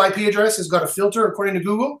maybe the whole IP address has got a filter according to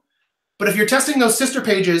Google. But if you're testing those sister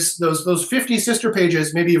pages, those 50 sister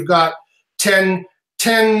pages, maybe you've got 10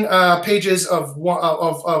 pages of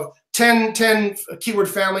 10 keyword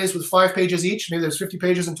families with 5 pages each, maybe there's 50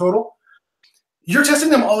 pages in total, you're testing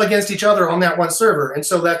them all against each other on that one server, and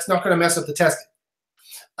so that's not going to mess up the testing.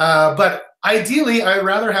 But ideally, I'd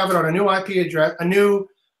rather have it on a new IP address, a new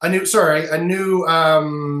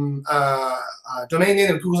domain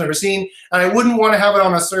name that Google's never seen, and I wouldn't want to have it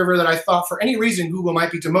on a server that I thought for any reason Google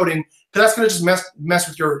might be demoting, because that's going to just mess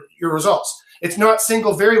with your results. It's not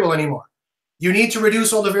single variable anymore. You need to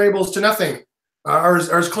reduce all the variables to nothing, or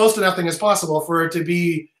as close to nothing as possible for it to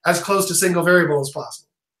be as close to single variable as possible.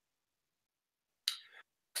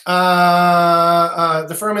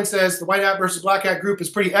 The Furman says the White Hat versus Black Hat group is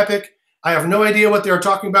pretty epic. I have no idea what they are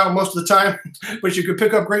talking about most of the time, but you could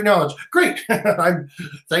pick up great knowledge. Great.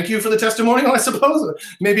 Thank you for the testimonial, I suppose.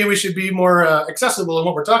 Maybe we should be more accessible in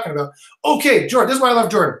what we're talking about. Okay, Jordan, this is why I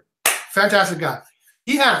love Jordan. Fantastic guy.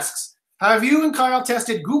 He asks, have you and Kyle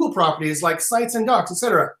tested Google properties like sites and docs,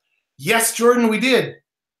 etc.? Yes, Jordan, we did.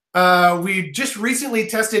 We just recently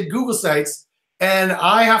tested Google Sites, and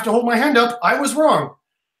I have to hold my hand up. I was wrong.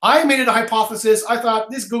 I made it a hypothesis. I thought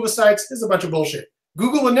this Google Sites is a bunch of bullshit.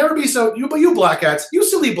 Google would never be so, you black hats, you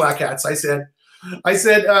silly black hats, I said,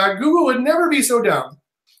 Google would never be so dumb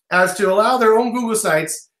as to allow their own Google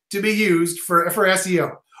Sites to be used for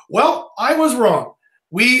SEO. Well, I was wrong.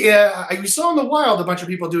 We saw in the wild a bunch of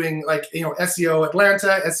people doing SEO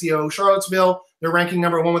Atlanta, SEO Charlottesville. They're ranking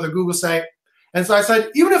 #1 with a Google site. And so I said,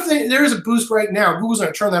 even if there is a boost right now, Google's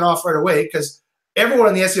going to turn that off right away, because everyone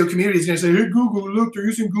in the SEO community is going to say, hey, Google, look, they're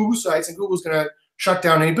using Google Sites, and Google's going to shut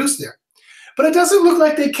down any boost there. But it doesn't look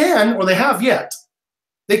like they can, or they have yet.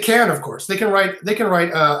 They can, of course. They can write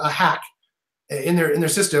a hack in their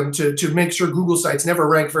system to make sure Google Sites never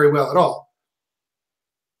rank very well at all.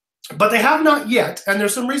 But they have not yet, and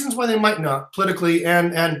there's some reasons why they might not, politically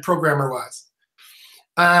and programmer-wise.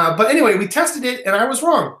 But anyway, we tested it, and I was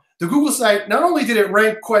wrong. The Google site, not only did it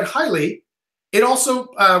rank quite highly, it also,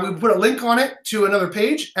 we put a link on it to another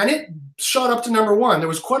page, and it shot up to #1. There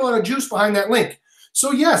was quite a lot of juice behind that link.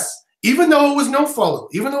 So yes, even though it was no-follow,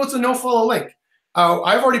 even though it's a no-follow link,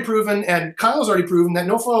 I've already proven, and Kyle's already proven, that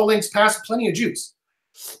no-follow links pass plenty of juice.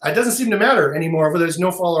 It doesn't seem to matter anymore whether it's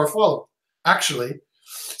no-follow or follow, actually.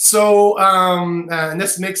 So, and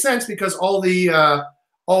this makes sense because all the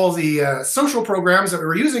social programs that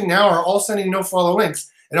we're using now are all sending no-follow links.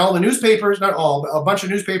 And all the newspapers, not all, but a bunch of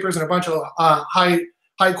newspapers and a bunch of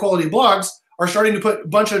high-quality blogs are starting to put a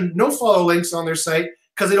bunch of no-follow links on their site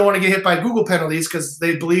because they don't want to get hit by Google penalties, because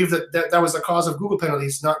they believe that was the cause of Google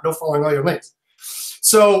penalties, not no-following all your links.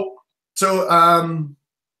 So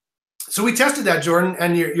we tested that, Jordan,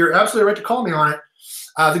 and you're absolutely right to call me on it.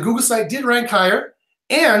 The Google site did rank higher,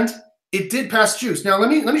 and it did pass juice. Now let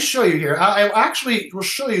me show you here. I actually will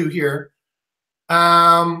show you here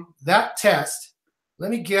that test. Let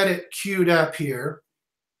me get it queued up here.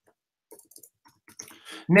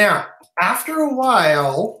 Now, after a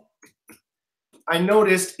while, I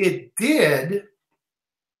noticed it did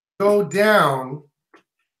go down.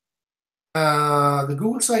 The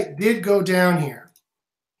Google site did go down here.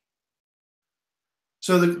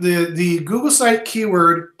 So the Google site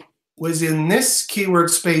keyword was in this keyword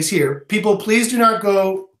space here. People, please do not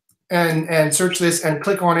go and search this and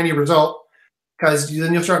click on any result, because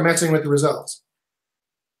then you'll start messing with the results.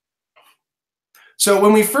 So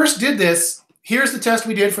when we first did this, here's the test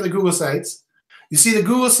we did for the Google sites. You see the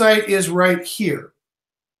Google site is right here.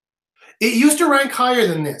 It used to rank higher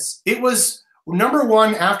than this. It was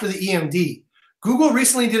 #1 after the EMD. Google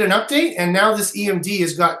recently did an update, and now this EMD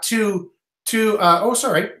has got oh,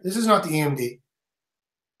 sorry, this is not the EMD.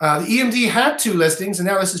 The EMD had 2 listings, and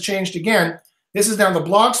now this has changed again. This is now the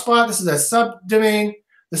blog spot. This is a subdomain.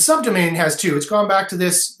 The subdomain has 2. It's gone back to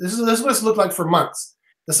this. This is what it's looked like for months.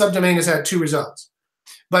 The subdomain has had 2 results.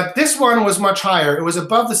 But this one was much higher. It was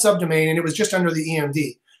above the subdomain, and it was just under the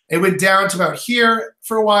EMD. It went down to about here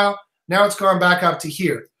for a while. Now it's gone back up to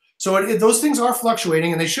here. So those things are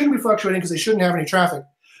fluctuating, and they shouldn't be fluctuating because they shouldn't have any traffic.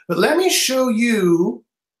 But let me show you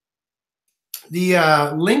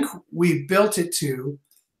the link we built it to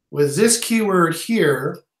with this keyword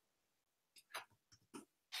here.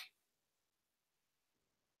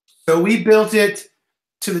 So we built it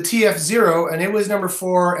to the TF0, and it was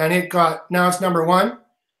 #4, and now it's #1.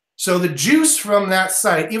 So the juice from that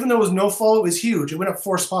site, even though it was no follow, is huge. It went up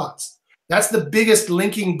 4 spots. That's the biggest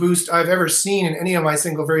linking boost I've ever seen in any of my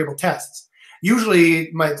single variable tests.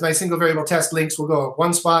 Usually my single variable test links will go up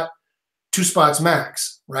 1 spot, 2 spots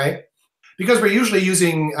max, right? Because we're usually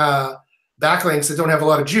using backlinks that don't have a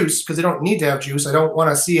lot of juice, because they don't need to have juice. I don't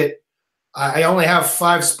want to see it. I only have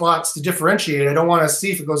 5 spots to differentiate. I don't want to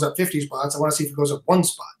see if it goes up 50 spots. I want to see if it goes up 1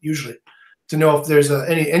 spot, usually, to know if there's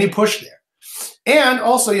any push there. And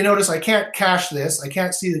also, you notice I can't cache this. I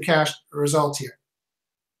can't see the cached results here.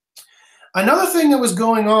 Another thing that was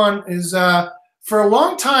going on is for a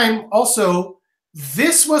long time also,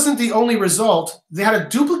 this wasn't the only result. They had a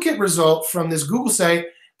duplicate result from this Google site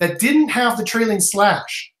that didn't have the trailing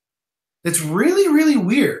slash. It's really, really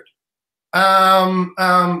weird.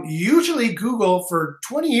 Usually Google for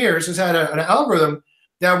 20 years has had an algorithm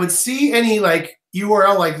that would see any like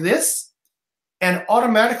URL like this and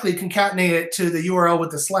automatically concatenate it to the URL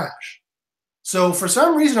with the slash. So for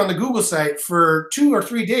some reason on the Google site for 2 or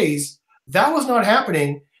 3 days, that was not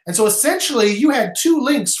happening. And so essentially you had 2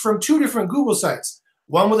 links from 2 different Google sites,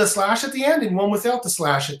 one with a slash at the end and one without the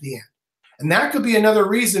slash at the end. And that could be another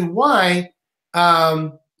reason why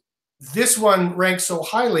this one ranks so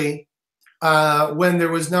highly when there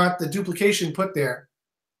was not the duplication put there.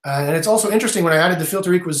 And it's also interesting when I added the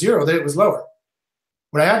filter equals 0 that it was lower.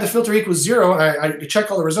 When I add the filter equals 0, I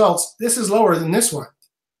check all the results, this is lower than this one.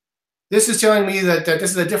 This is telling me that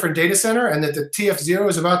this is a different data center and that the TF0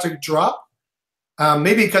 is about to drop,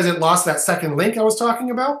 maybe because it lost that second link I was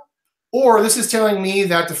talking about. Or this is telling me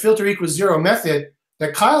that the filter equals 0 method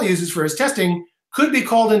that Kyle uses for his testing could be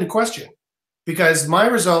called into question because my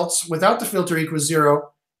results without the filter equals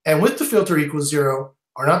 0 and with the filter equals 0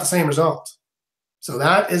 are not the same result. So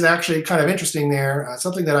that is actually kind of interesting there,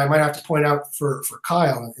 something that I might have to point out for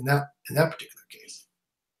Kyle in that particular case.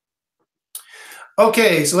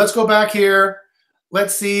 Okay, so let's go back here.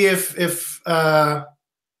 Let's see if anyone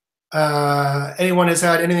has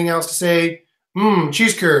had anything else to say.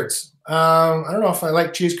 Cheese curds. I don't know if I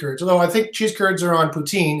like cheese curds, although I think cheese curds are on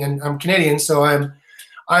poutine, and I'm Canadian, so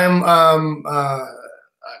I'm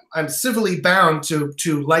civilly bound to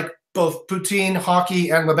like both poutine,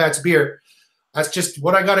 hockey, and Labatt's beer. That's just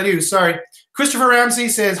what I got to do. Sorry. Christopher Ramsey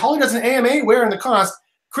says, Holly does an AMA. Where in the cost?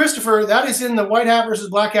 Christopher, that is in the White Hat versus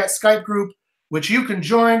Black Hat Skype group, which you can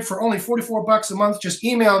join for only $44 a month. Just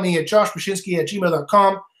email me at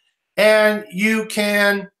joshbushinsky@gmail.com, and you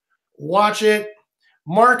can watch it.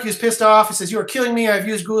 Mark is pissed off. He says, you are killing me. I've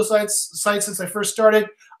used Google Sites since I first started.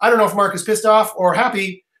 I don't know if Mark is pissed off or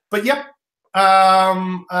happy, but yep.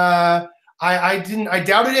 I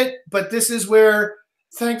doubted it, but this is where,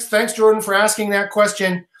 thanks Jordan for asking that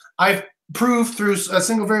question. I've proved through a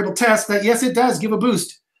single variable test that yes, it does give a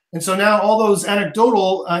boost. And so now all those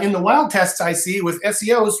anecdotal in the wild tests I see with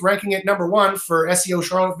SEOs ranking at #1 for SEO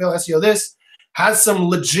Charlottesville, SEO this, has some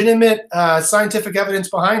legitimate scientific evidence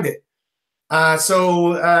behind it.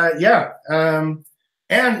 Yeah.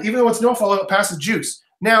 And even though it's no follow, it passes juice.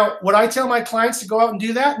 Now, would I tell my clients to go out and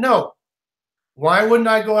do that? No. Why wouldn't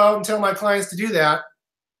I go out and tell my clients to do that?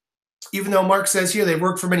 Even though Mark says here they've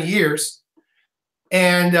worked for many years,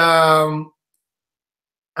 and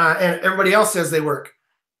everybody else says they work,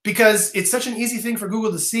 because it's such an easy thing for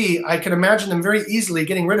Google to see. I can imagine them very easily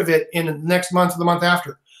getting rid of it in the next month or the month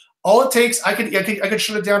after. All it takes, I could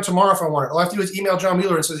shut it down tomorrow if I wanted. All I have to do is email John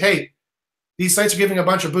Mueller and says, hey, these sites are giving a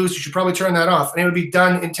bunch of boosts. You should probably turn that off, and it would be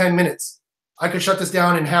done in 10 minutes. I could shut this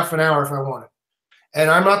down in half an hour if I wanted. And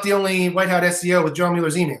I'm not the only White Hat SEO with John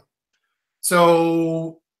Mueller's email.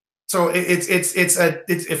 So it's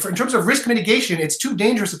in terms of risk mitigation, it's too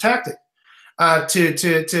dangerous a tactic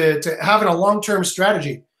to have in a long-term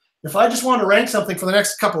strategy. If I just want to rank something for the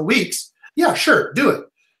next couple of weeks, yeah, sure, do it.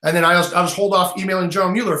 And then I'll just hold off emailing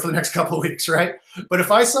John Mueller for the next couple of weeks, right? But if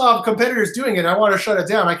I saw competitors doing it and I want to shut it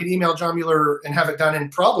down, I could email John Mueller and have it done in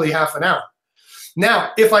probably half an hour.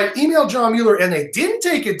 Now, if I emailed John Mueller and they didn't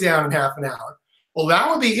take it down in half an hour, well, that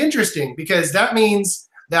would be interesting, because that means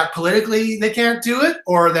that politically they can't do it,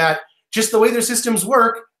 or that just the way their systems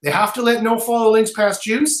work, they have to let no follow links pass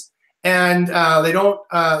juice, and they don't,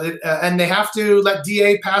 and they have to let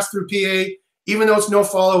DA pass through PA, even though it's no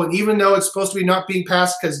follow, and even though it's supposed to be not being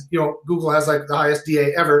passed because Google has like the highest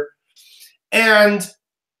DA ever, and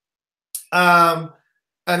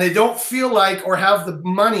they don't feel like or have the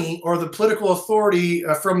money or the political authority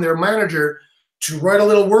from their manager to write a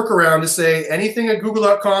little workaround to say anything at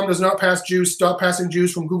google.com does not pass juice, stop passing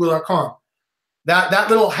juice from google.com. That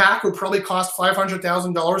little hack would probably cost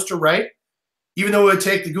 $500,000 to write, even though it would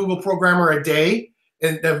take the Google programmer a day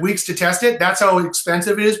and weeks to test it. That's how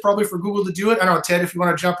expensive it is probably for Google to do it. I don't know, Ted, if you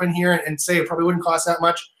want to jump in here and say it probably wouldn't cost that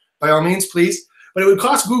much, by all means, please. But it would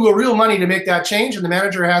cost Google real money to make that change, and the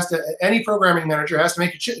manager has to, any programming manager has to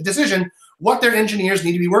make a decision what their engineers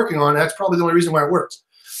need to be working on. That's probably the only reason why it works.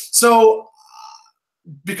 So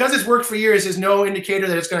because it's worked for years is no indicator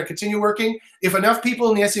that it's going to continue working. If enough people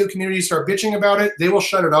in the SEO community start bitching about it, they will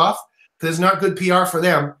shut it off, because it's not good PR for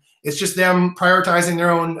them. It's just them prioritizing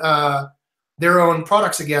their own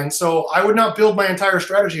products again. So I would not build my entire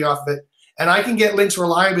strategy off of it. and I can get links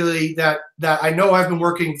reliability that I know I've been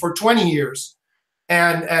working for 20 years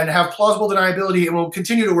and have plausible deniability and will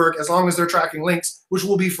continue to work as long as they're tracking links, which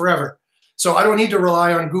will be forever. So I don't need to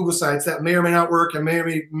rely on Google sites that may or may not work and may or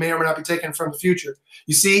may not be taken from the future.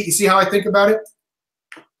 You see how I think about it?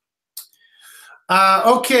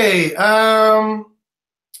 Okay.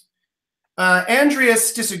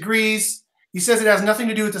 Andreas disagrees. He says it has nothing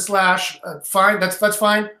to do with the slash. Fine, that's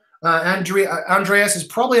fine. Andreas is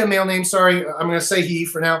probably a male name. Sorry, I'm going to say he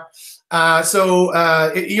for now.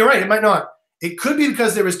 You're right. It might not. It could be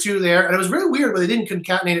because there was two there, and it was really weird where they didn't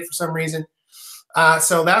concatenate it for some reason.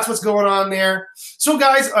 So that's what's going on there. So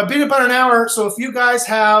guys, a bit about an hour. So if you guys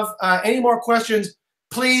have any more questions,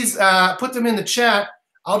 please put them in the chat.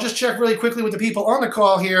 I'll just check really quickly with the people on the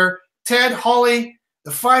call here. Ted, Holly,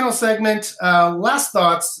 the final segment, last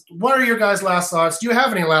thoughts. What are your guys' last thoughts? Do you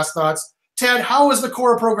have any last thoughts? Ted, how is the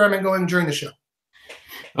core programming going during the show?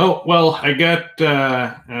 Oh, well, I got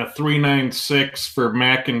 396 for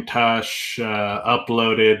Macintosh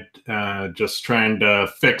uploaded, just trying to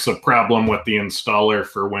fix a problem with the installer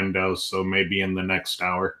for Windows, so maybe in the next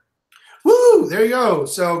hour. Woo! There you go.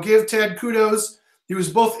 So give Ted kudos. He was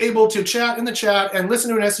both able to chat in the chat and listen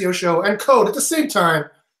to an SEO show and code at the same time.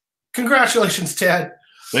 Congratulations, Ted.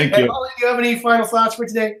 Thank you. Holly, do you have any final thoughts for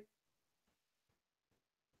today?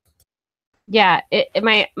 Yeah,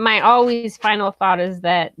 my always final thought is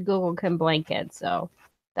that Google can blanket, so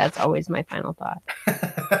that's always my final thought.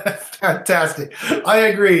 Fantastic. I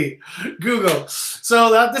agree. Google. So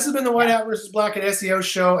this has been the White Hat versus Black Hat SEO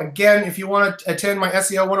show. Again, if you want to attend my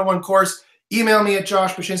SEO 101 course, email me at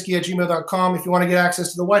joshpashinsky@gmail.com. If you want to get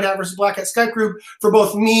access to the White Hat versus Black Hat Skype group for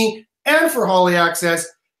both me and for Holly access,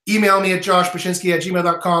 email me at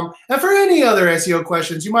joshpashinsky@gmail.com. And for any other SEO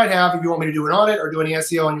questions you might have, if you want me to do an audit or do any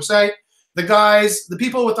SEO on your site, the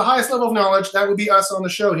people with the highest level of knowledge, that would be us on the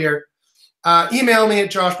show here. Email me at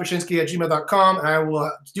joshpashinsky@gmail.com, and I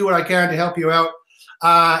will do what I can to help you out.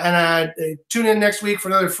 Tune in next week for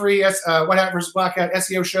another free White Hat versus Black Hat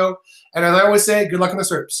SEO show. And as I always say, good luck on the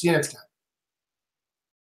SERP. See you next time.